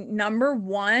say number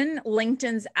one,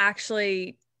 LinkedIn's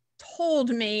actually told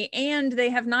me, and they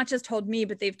have not just told me,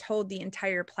 but they've told the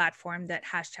entire platform that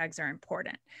hashtags are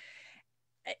important.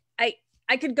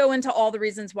 I could go into all the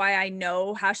reasons why I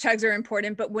know hashtags are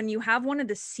important, but when you have one of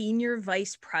the senior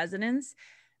vice presidents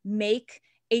make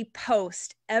a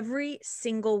post every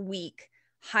single week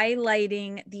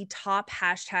highlighting the top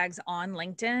hashtags on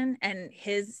LinkedIn, and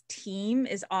his team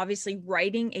is obviously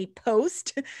writing a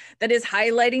post that is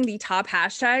highlighting the top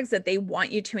hashtags that they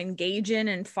want you to engage in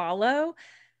and follow,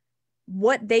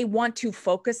 what they want to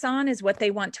focus on is what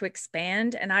they want to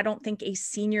expand. And I don't think a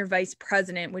senior vice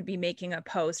president would be making a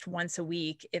post once a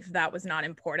week if that was not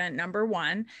important, number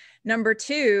one. Number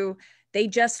two, they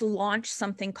just launched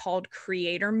something called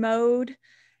Creator Mode,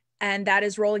 and that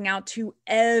is rolling out to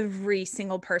every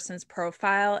single person's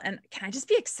profile. And can I just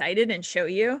be excited and show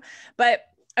you? But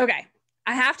okay,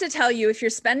 I have to tell you, if you're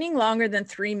spending longer than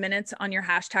 3 minutes on your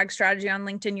hashtag strategy on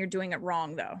LinkedIn, you're doing it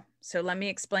wrong though. So let me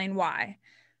explain why.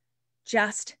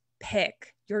 Just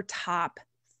pick your top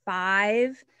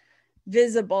 5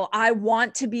 visible. I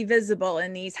want to be visible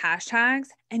in these hashtags,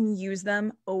 and use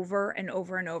them over and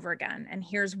over and over again. And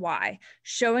here's why.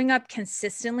 Showing up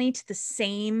consistently to the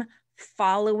same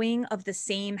following of the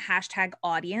same hashtag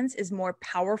audience is more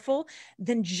powerful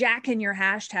than jacking your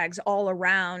hashtags all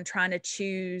around trying to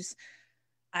choose,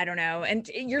 I don't know. And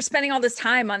you're spending all this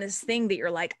time on this thing that you're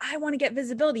like, I want to get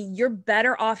visibility. You're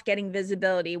better off getting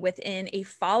visibility within a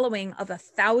following of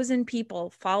 1,000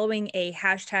 people following a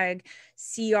hashtag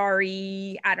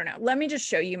CRE. I don't know. Let me just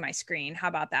show you my screen. How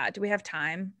about that? Do we have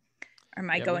time? Or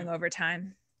am I going over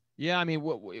time? Yeah, I mean,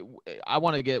 I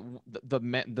want to get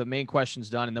the main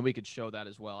questions done, and then we could show that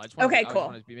as well. I just want Okay, I just cool.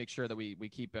 want to make sure that we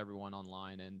keep everyone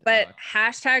online. And But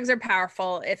hashtags are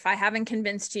powerful. If I haven't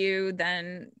convinced you,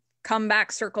 then come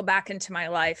back, circle back into my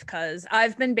life, because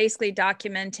I've been basically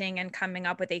documenting and coming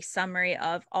up with a summary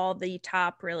of all the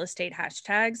top real estate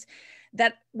hashtags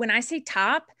that, when I say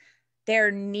top, they're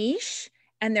niche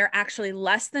and they're actually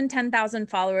less than 10,000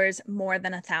 followers, more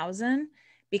than 1,000,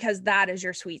 because that is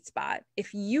your sweet spot.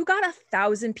 If you got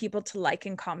 1,000 people to like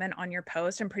and comment on your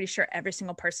post, I'm pretty sure every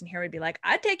single person here would be like,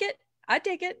 I'd take it. I'd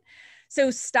take it.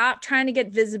 So stop trying to get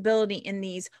visibility in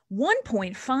these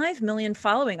 1.5 million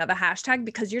following of a hashtag,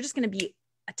 because you're just going to be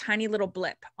a tiny little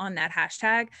blip on that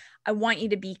hashtag. I want you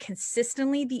to be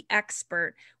consistently the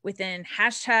expert within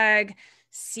hashtag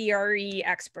CRE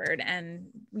expert. And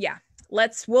yeah,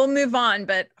 we'll move on.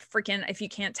 But freaking, if you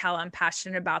can't tell, I'm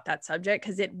passionate about that subject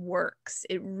because it works.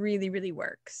 It really, really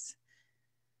works.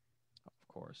 Of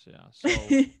course. Yeah.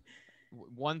 So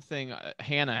one thing,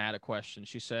 Hannah had a question.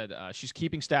 She said she's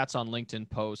keeping stats on LinkedIn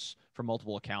posts for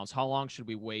multiple accounts. How long should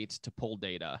we wait to pull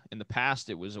data? In the past,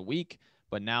 it was a week,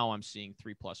 but now I'm seeing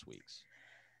 3+ weeks.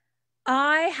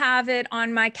 I have it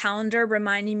on my calendar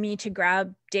reminding me to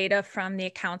grab data from the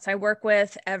accounts I work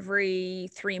with every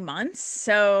 3 months.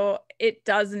 So it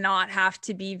does not have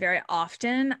to be very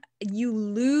often. You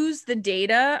lose the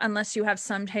data unless you have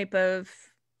some type of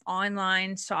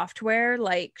online software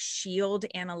like Shield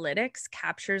Analytics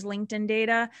captures LinkedIn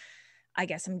data. I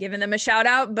guess I'm giving them a shout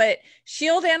out, but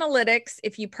Shield Analytics,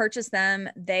 if you purchase them,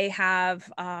 they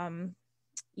have,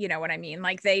 you know what I mean?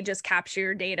 Like they just capture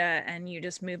your data and you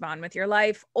just move on with your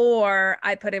life. Or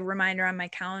I put a reminder on my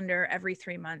calendar every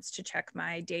 3 months to check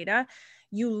my data.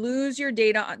 You lose your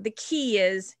data. The key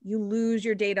is you lose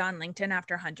your data on LinkedIn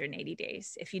after 180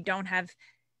 days. If you don't have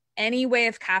any way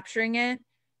of capturing it,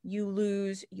 you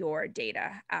lose your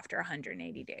data after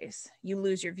 180 days. You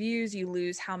lose your views, you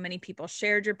lose how many people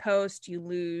shared your post, you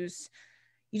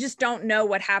just don't know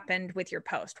what happened with your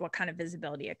post, what kind of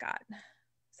visibility it got.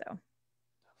 So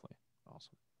definitely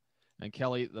awesome. And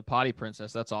Kelly, the potty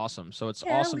princess, that's awesome. So it's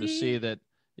Kelly. awesome to see that.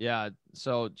 Yeah.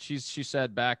 So she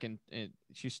said back in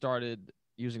she started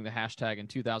using the hashtag in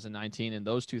 2019, and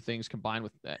those two things combined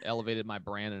with elevated my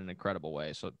brand in an incredible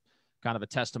way. So kind of a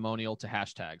testimonial to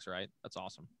hashtags, right? That's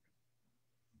awesome.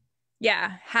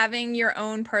 Yeah. Having your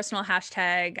own personal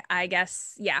hashtag, I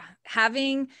guess. Yeah.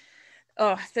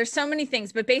 There's so many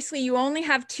things, but basically you only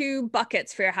have 2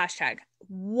 buckets for your hashtag.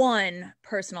 One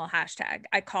personal hashtag.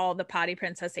 I call the potty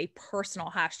princess a personal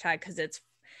hashtag because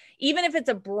even if it's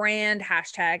a brand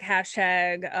hashtag,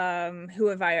 who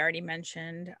have I already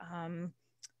mentioned?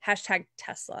 Hashtag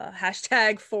Tesla,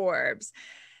 hashtag Forbes.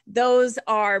 Those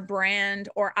are brand,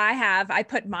 or I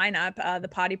put mine up. The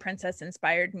potty princess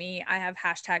inspired me. I have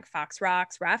hashtag Fox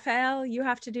Rocks. Raphael, you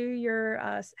have to do your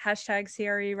hashtag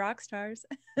CRE rock stars.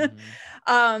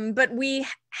 Mm-hmm. But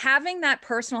having that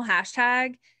personal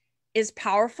hashtag is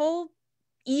powerful,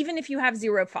 even if you have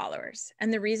 0 followers.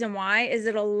 And the reason why is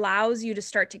it allows you to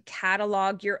start to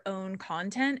catalog your own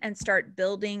content and start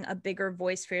building a bigger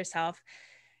voice for yourself.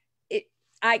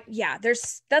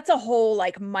 That's a whole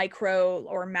like micro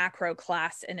or macro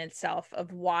class in itself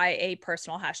of why a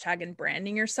personal hashtag and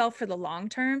branding yourself for the long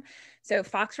term. So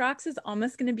Fox Rocks is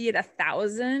almost going to be at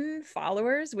 1,000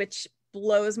 followers, which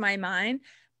blows my mind.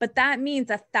 But that means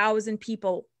 1,000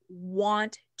 people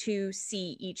want to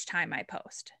see each time I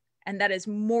post. And that is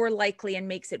more likely and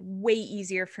makes it way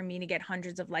easier for me to get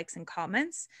hundreds of likes and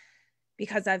comments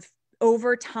because I've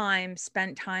over time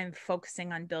spent time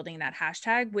focusing on building that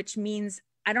hashtag, which means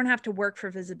I don't have to work for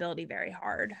visibility very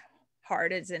hard.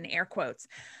 Hard is in air quotes.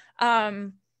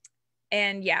 And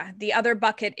yeah, the other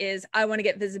bucket is I want to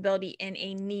get visibility in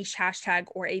a niche hashtag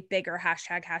or a bigger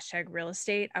hashtag real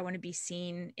estate. I want to be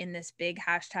seen in this big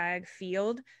hashtag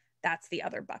field. That's the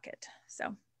other bucket.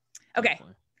 So, okay.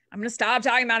 Definitely. I'm going to stop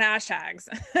talking about hashtags.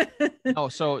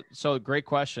 So great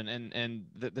question. And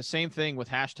the same thing with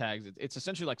hashtags. It's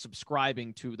essentially like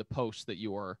subscribing to the post that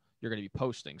you're going to be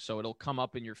posting. So it'll come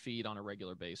up in your feed on a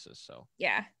regular basis. So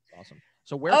yeah, awesome.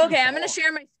 So where? Okay, I'm going to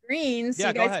share my screen so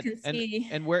you guys can see.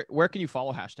 And where can you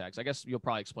follow hashtags? I guess you'll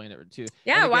probably explain it too.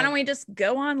 Yeah, why don't we just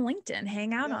go on LinkedIn,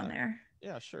 hang out on there?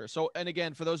 Yeah, sure. So, and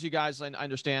again, for those of you guys, I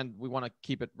understand we want to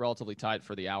keep it relatively tight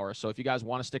for the hour. So if you guys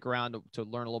want to stick around to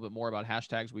learn a little bit more about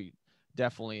hashtags, we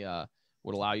definitely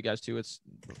would allow you guys to.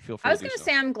 Feel free. I was going to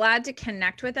say, I'm glad to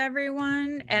connect with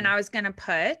everyone. Mm-hmm. And I was going to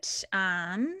put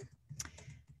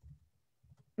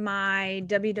my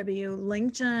www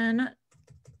LinkedIn,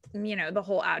 the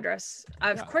whole address.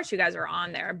 Of course you guys are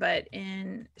on there, but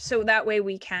so that way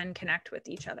we can connect with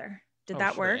each other. Did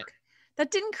that work? That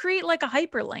didn't create like a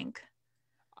hyperlink.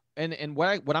 And what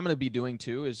I'm going to be doing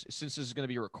too is, since this is going to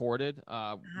be recorded,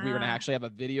 we're going to actually have a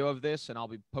video of this, and I'll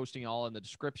be posting it all in the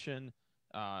description.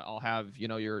 I'll have, you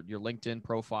know, your LinkedIn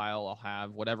profile. I'll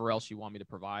have whatever else you want me to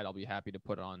provide. I'll be happy to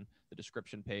put it on the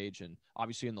description page, and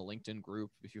obviously in the LinkedIn group.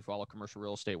 If you follow Commercial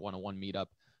Real Estate 101 Meetup,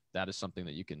 that is something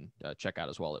that you can check out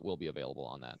as well. It will be available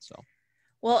on that. So.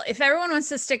 Well, if everyone wants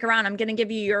to stick around, I'm going to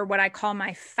give you your, what I call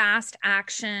my fast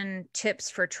action tips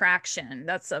for traction.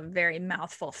 That's a very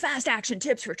mouthful. Fast action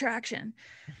tips for traction.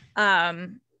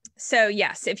 So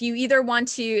yes, if you either want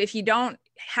to, if you don't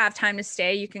have time to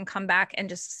stay, you can come back and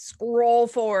just scroll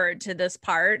forward to this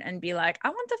part and be like, I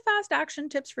want the fast action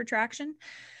tips for traction.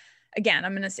 Again,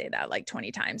 I'm going to say that like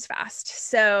 20 times fast.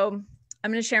 So I'm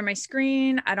going to share my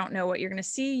screen. I don't know what you're going to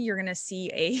see. You're going to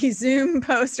see a Zoom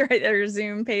post right there,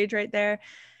 Zoom page right there.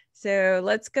 So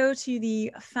let's go to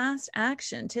the fast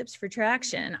action tips for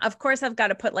traction. Of course, I've got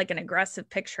to put like an aggressive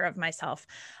picture of myself.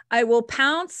 I will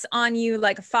pounce on you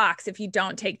like a fox if you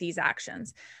don't take these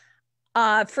actions.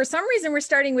 For some reason, we're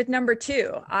starting with number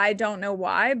 2. I don't know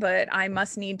why, but I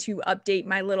must need to update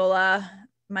my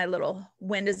little,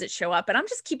 when does it show up? But I'm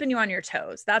just keeping you on your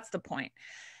toes. That's the point.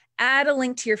 Add a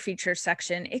link to your feature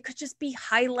section. It could just be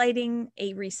highlighting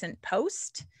a recent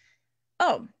post.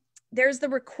 Oh, there's the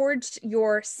record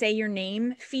your say your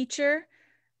name feature.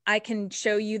 I can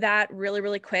show you that really,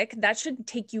 really quick. That should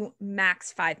take you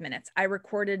max 5 minutes. I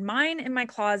recorded mine in my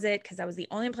closet because that was the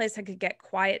only place I could get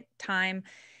quiet time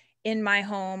in my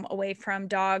home, away from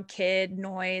dog, kid,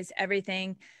 noise,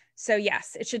 everything. So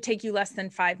yes, it should take you less than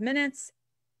 5 minutes.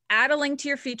 Add a link to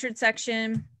your featured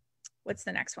section. What's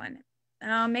the next one?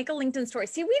 Make a LinkedIn story.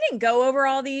 See, we didn't go over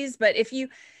all these, but if you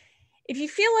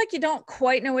feel like you don't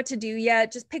quite know what to do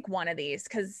yet, just pick one of these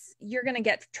because you're going to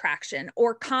get traction.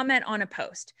 Or comment on a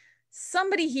post.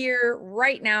 Somebody here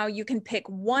right now, you can pick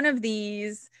one of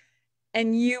these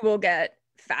and you will get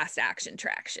fast action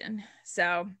traction.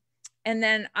 So, and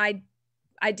then I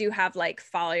do have like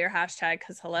follow your hashtag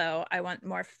because hello, I want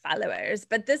more followers.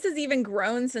 But this has even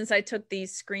grown since I took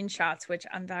these screenshots, which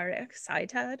I'm very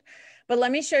excited. But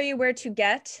let me show you where to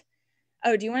get.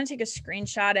 Oh, do you want to take a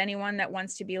screenshot? Anyone that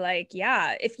wants to be like,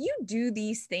 yeah, if you do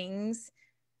these things,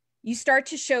 you start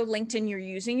to show LinkedIn you're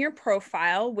using your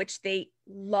profile, which they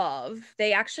love.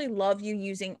 They actually love you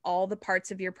using all the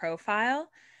parts of your profile.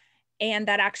 And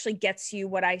that actually gets you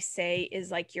what I say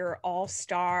is like your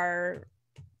all-star.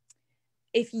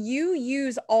 If you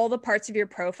use all the parts of your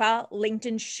profile,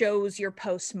 LinkedIn shows your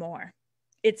posts more.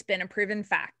 It's been a proven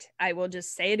fact. I will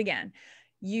just say it again.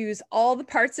 Use all the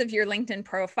parts of your LinkedIn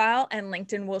profile and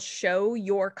LinkedIn will show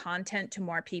your content to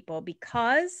more people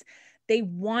because they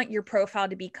want your profile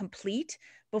to be complete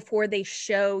before they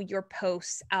show your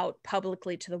posts out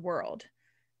publicly to the world.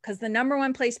 Because the number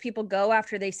one place people go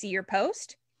after they see your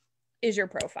post is your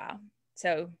profile.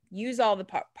 So use all the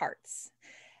parts.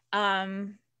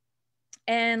 And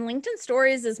LinkedIn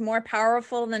Stories is more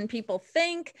powerful than people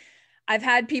think. I've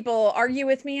had people argue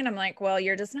with me and I'm like, well,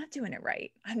 you're just not doing it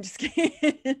right. I'm just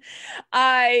kidding.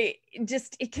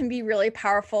 It can be really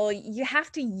powerful. You have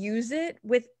to use it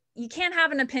with, you can't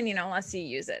have an opinion unless you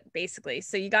use it, basically.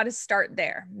 So you got to start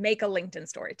there. Make a LinkedIn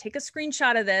story. Take a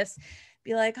screenshot of this.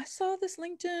 Be like, I saw this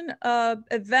LinkedIn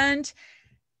event.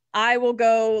 I will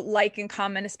go like and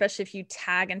comment, especially if you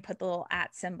tag and put the little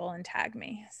 @ symbol and tag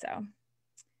me. So,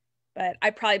 but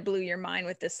I probably blew your mind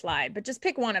with this slide, but just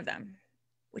pick one of them,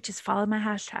 which is follow my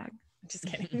hashtag. Just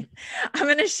kidding. I'm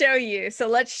going to show you. So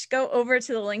let's go over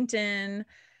to the LinkedIn.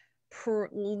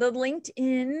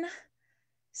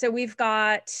 So we've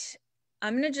got,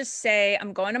 I'm going to just say,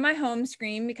 I'm going to my home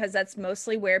screen because that's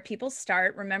mostly where people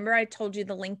start. Remember, I told you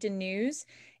the LinkedIn news.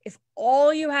 If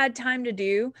all you had time to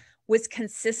do was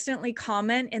consistently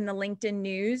comment in the LinkedIn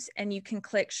news and you can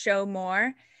click show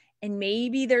more, and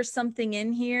maybe there's something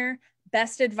in here,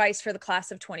 best advice for the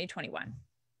class of 2021.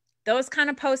 Those kind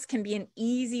of posts can be an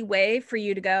easy way for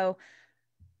you to go,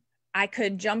 I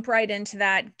could jump right into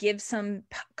that, give some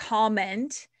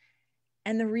comment.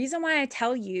 And the reason why I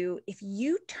tell you, if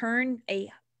you turn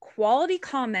a quality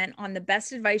comment on the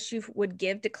best advice you would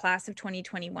give to class of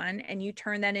 2021 and you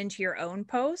turn that into your own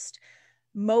post,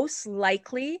 most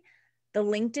likely the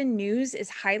LinkedIn news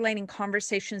is highlighting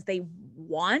conversations they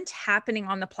want happening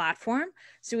on the platform.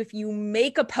 So if you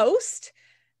make a post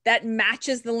that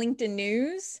matches the LinkedIn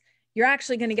news, you're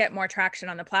actually going to get more traction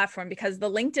on the platform because the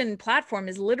LinkedIn platform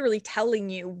is literally telling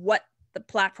you what the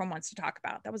platform wants to talk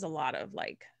about. That was a lot of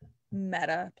like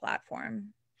meta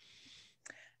platform.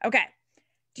 Okay.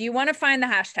 Do you want to find the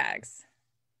hashtags?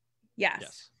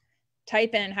 Yes.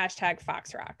 Type in hashtag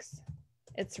FoxRocks.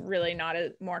 It's really not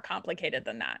more complicated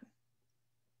than that.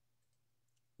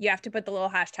 You have to put the little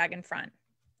hashtag in front.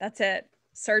 That's it.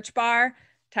 Search bar,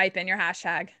 type in your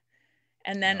hashtag.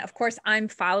 And then, of course, I'm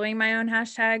following my own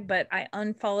hashtag, but I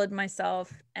unfollowed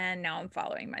myself and now I'm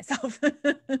following myself.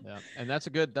 Yeah. And that's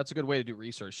a good way to do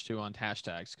research too on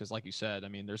hashtags. Cause like you said, I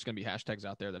mean, there's going to be hashtags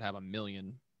out there that have 1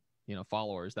 million,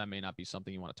 followers. That may not be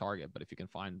something you want to target, but if you can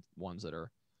find ones that are,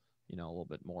 a little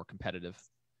bit more competitive.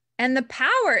 And the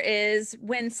power is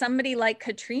when somebody like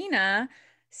Katrina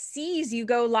sees you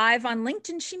go live on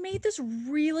LinkedIn, she made this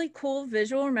really cool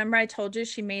visual. Remember, I told you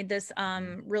she made this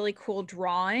really cool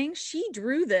drawing. She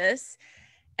drew this.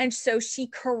 And so she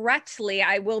correctly,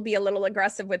 I will be a little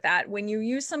aggressive with that. When you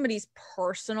use somebody's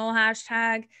personal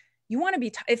hashtag, you want to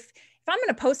be, if I'm going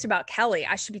to post about Kelly,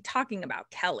 I should be talking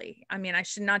about Kelly. I mean, I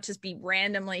should not just be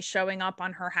randomly showing up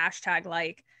on her hashtag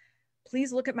like,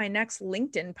 please look at my next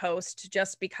LinkedIn post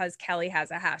just because Kelly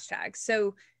has a hashtag.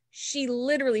 So she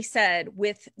literally said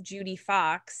with Judy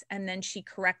Fox, and then she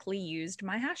correctly used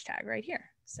my hashtag right here.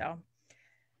 So,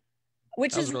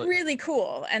 which is really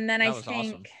cool. And then I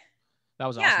think, awesome. That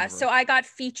was yeah, awesome. so I got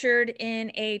featured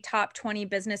in a top 20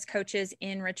 business coaches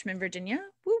in Richmond, Virginia,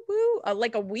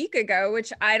 like a week ago,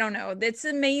 which I don't know. It's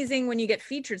amazing when you get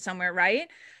featured somewhere, right?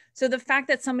 So the fact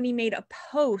that somebody made a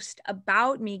post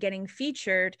about me getting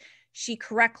featured, she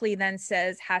correctly then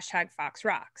says hashtag Fox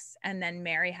Rocks. And then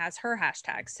Mary has her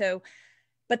hashtag. So,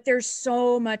 but there's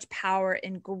so much power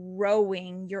in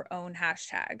growing your own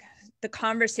hashtag. The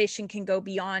conversation can go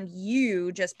beyond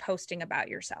you just posting about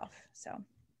yourself. So,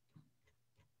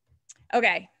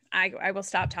 okay, I will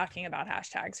stop talking about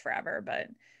hashtags forever, but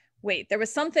wait, there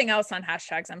was something else on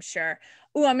hashtags, I'm sure.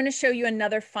 Oh, I'm going to show you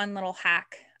another fun little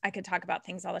hack. I could talk about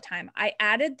things all the time. I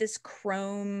added this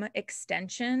Chrome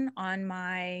extension on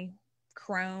my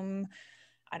Chrome.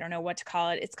 I don't know what to call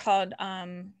it. It's called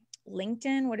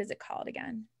LinkedIn. What is it called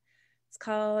again? It's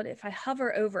called, if I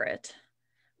hover over it,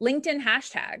 LinkedIn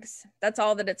hashtags. That's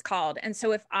all that it's called. And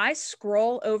so if I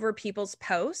scroll over people's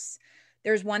posts,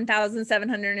 there's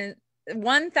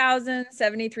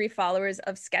 1,073 followers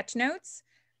of sketch notes.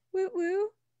 Woo woo,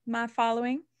 my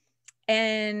following.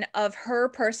 And of her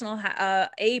personal,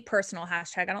 a personal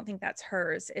hashtag. I don't think that's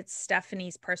hers. It's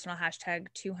Stephanie's personal hashtag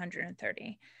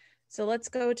 230. So let's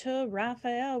go to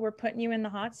Raphael. We're putting you in the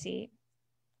hot seat.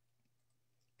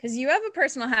 Because you have a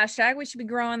personal hashtag. We should be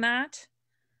growing that.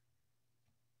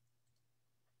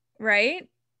 Right?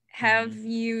 Have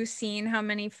you seen how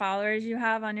many followers you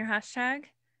have on your hashtag?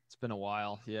 It's been a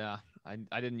while. Yeah.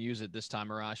 I didn't use it this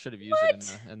time around. I should have used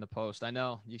it in the post. I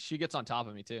know she gets on top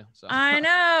of me too. So I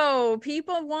know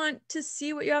people want to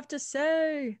see what you have to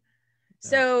say.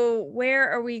 So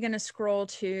where are we going to scroll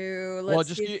to?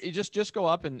 Just go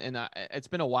up and it's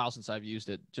been a while since I've used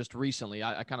it. Just recently,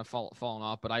 I kind of fallen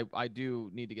off, but I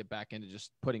do need to get back into just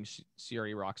putting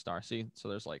CRE Rockstar. See, so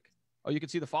there's like, oh, you can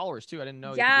see the followers too. I didn't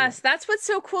know. Yes, that's what's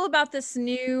so cool about this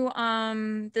new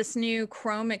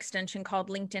Chrome extension called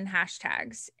LinkedIn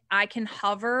hashtags. I can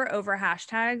hover over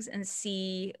hashtags and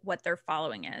see what their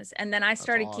following is. And then I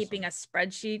started keeping a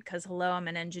spreadsheet because hello, I'm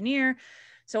an engineer.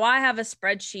 So I have a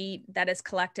spreadsheet that is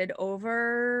collected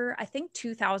over, I think,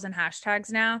 2,000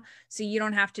 hashtags now. So you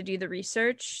don't have to do the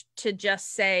research to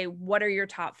just say, what are your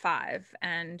top 5?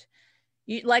 And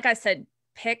you, like I said,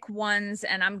 pick ones,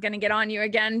 and I'm going to get on you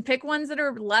again. Pick ones that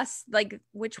are less like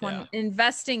which one.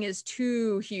 Investing is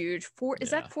too huge.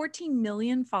 Is that 14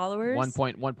 million followers?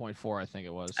 1.4, I think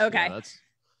it was. Okay.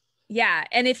 Yeah.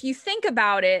 And if you think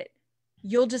about it,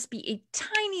 you'll just be a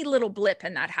tiny little blip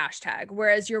in that hashtag.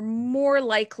 Whereas you're more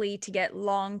likely to get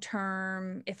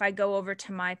long-term. If I go over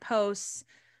to my posts,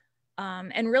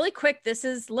 and really quick,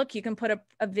 look, you can put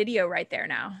a video right there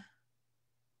now.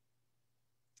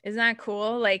 Isn't that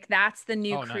cool? Like that's the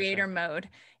new creator mode.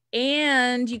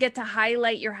 And you get to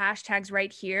highlight your hashtags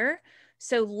right here.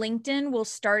 So LinkedIn will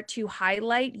start to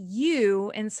highlight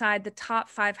you inside the top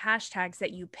 5 hashtags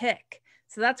that you pick.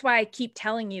 So that's why I keep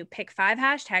telling you, pick 5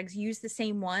 hashtags, use the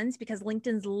same ones, because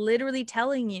LinkedIn's literally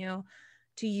telling you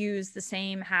to use the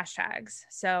same hashtags.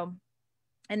 So,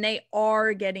 and they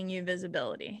are getting you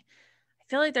visibility. I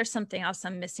feel like there's something else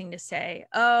I'm missing to say.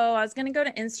 Oh, I was going to go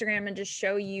to Instagram and just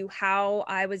show you how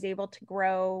I was able to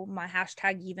grow my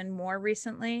hashtag even more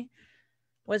recently,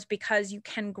 was because you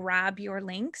can grab your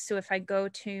links. So if I go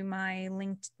to my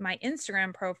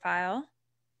Instagram profile,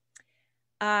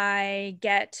 I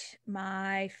get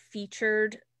my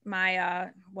featured,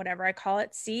 whatever I call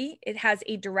it. See, it has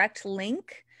a direct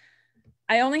link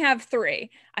I only have 3.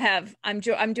 I'm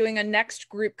doing a next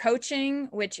group coaching,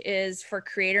 which is for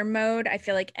creator mode. I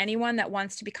feel like anyone that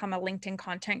wants to become a LinkedIn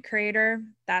content creator,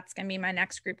 that's going to be my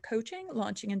next group coaching,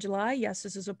 launching in July. Yes,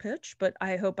 this is a pitch, but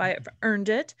I hope I've earned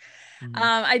it.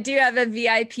 I do have a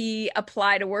VIP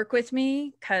apply to work with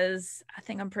me because I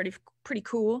think I'm pretty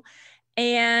cool.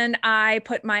 And I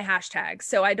put my hashtag.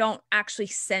 So I don't actually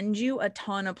send you a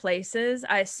ton of places.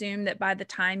 I assume that by the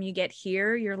time you get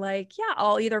here, you're like, yeah,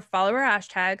 I'll either follow her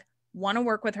hashtag, want to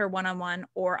work with her one-on-one,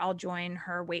 or I'll join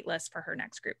her waitlist for her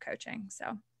next group coaching.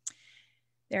 So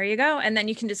there you go. And then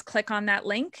you can just click on that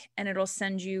link and it'll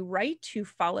send you right to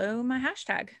follow my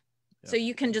hashtag. Yep. So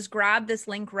you can just grab this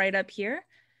link right up here.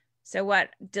 So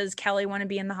what, does Kelly want to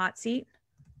be in the hot seat?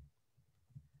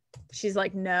 She's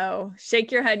like, no.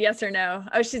 Shake your head, yes or no.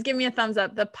 Oh, she's giving me a thumbs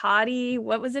up. The potty,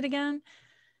 what was it again?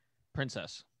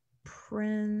 Princess.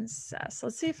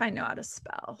 Let's see if I know how to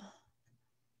spell.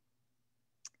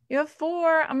 You have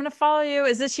 4. I'm going to follow you.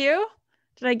 Is this you?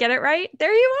 Did I get it right?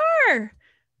 There you are.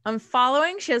 I'm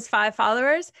following. She has 5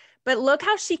 followers. But look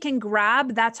how she can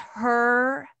grab. That's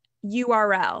her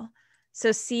URL.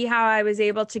 So see how I was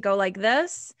able to go like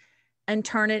this and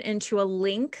turn it into a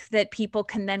link that people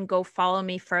can then go follow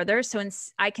me further. So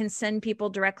I can send people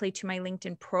directly to my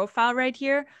LinkedIn profile right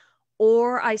here,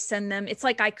 or I send them, it's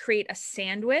like I create a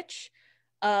sandwich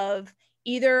of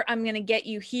either I'm going to get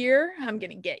you here. I'm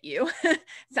going to get you.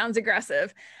 Sounds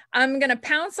aggressive. I'm going to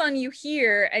pounce on you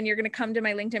here and you're going to come to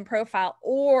my LinkedIn profile,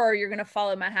 or you're going to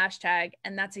follow my hashtag.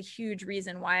 And that's a huge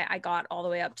reason why I got all the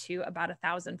way up to about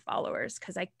 1,000 followers,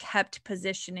 because I kept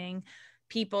positioning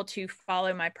people to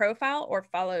follow my profile or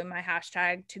follow my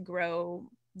hashtag to grow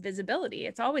visibility.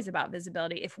 It's always about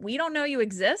visibility. If we don't know you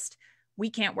exist, we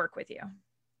can't work with you.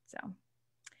 So,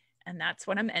 and that's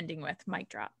what I'm ending with. Mic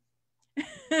drop.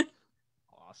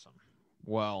 Awesome.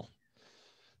 Well,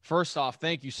 first off,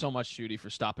 thank you so much, Judy, for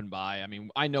stopping by. I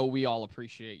mean, I know we all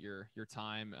appreciate your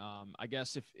time. I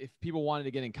guess if people wanted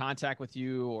to get in contact with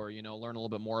you or, you know, learn a little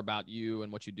bit more about you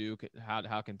and what you do,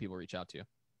 how can people reach out to you?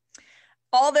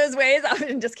 All those ways.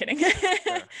 I'm just kidding. Sure.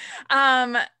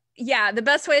 Yeah, the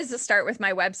best way is to start with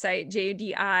my website,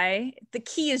 JUDI. The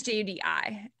key is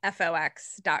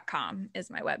JUDIFOX.com is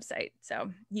my website.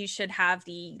 So you should have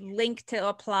the link to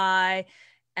apply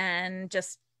and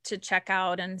just to check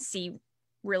out and see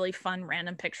really fun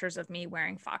random pictures of me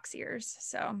wearing fox ears.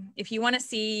 So if you want to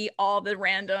see all the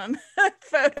random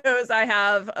photos I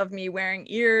have of me wearing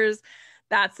ears,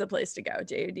 that's the place to go.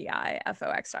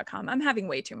 JUDIFOX.com. I'm having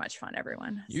way too much fun,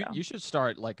 everyone. You should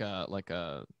start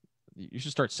you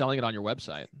should start selling it on your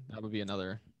website. That would be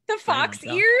another. The fox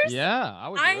ears? Yeah,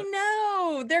 I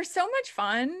know. They're so much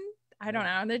fun. I don't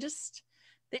know. They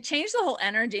change the whole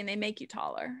energy and they make you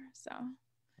taller. So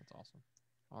that's awesome.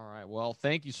 All right. Well,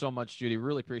 thank you so much, Judy.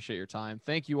 Really appreciate your time.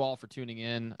 Thank you all for tuning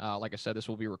in. Like I said, this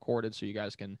will be recorded so you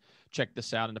guys can check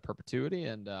this out into perpetuity.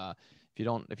 And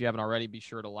if you haven't already, be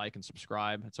sure to like and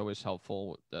subscribe. It's always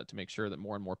helpful to make sure that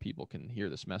more and more people can hear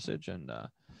this message. And I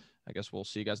guess we'll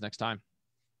see you guys next time.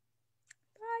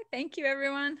 Bye. Thank you,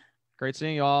 everyone. Great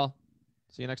seeing you all.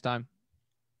 See you next time.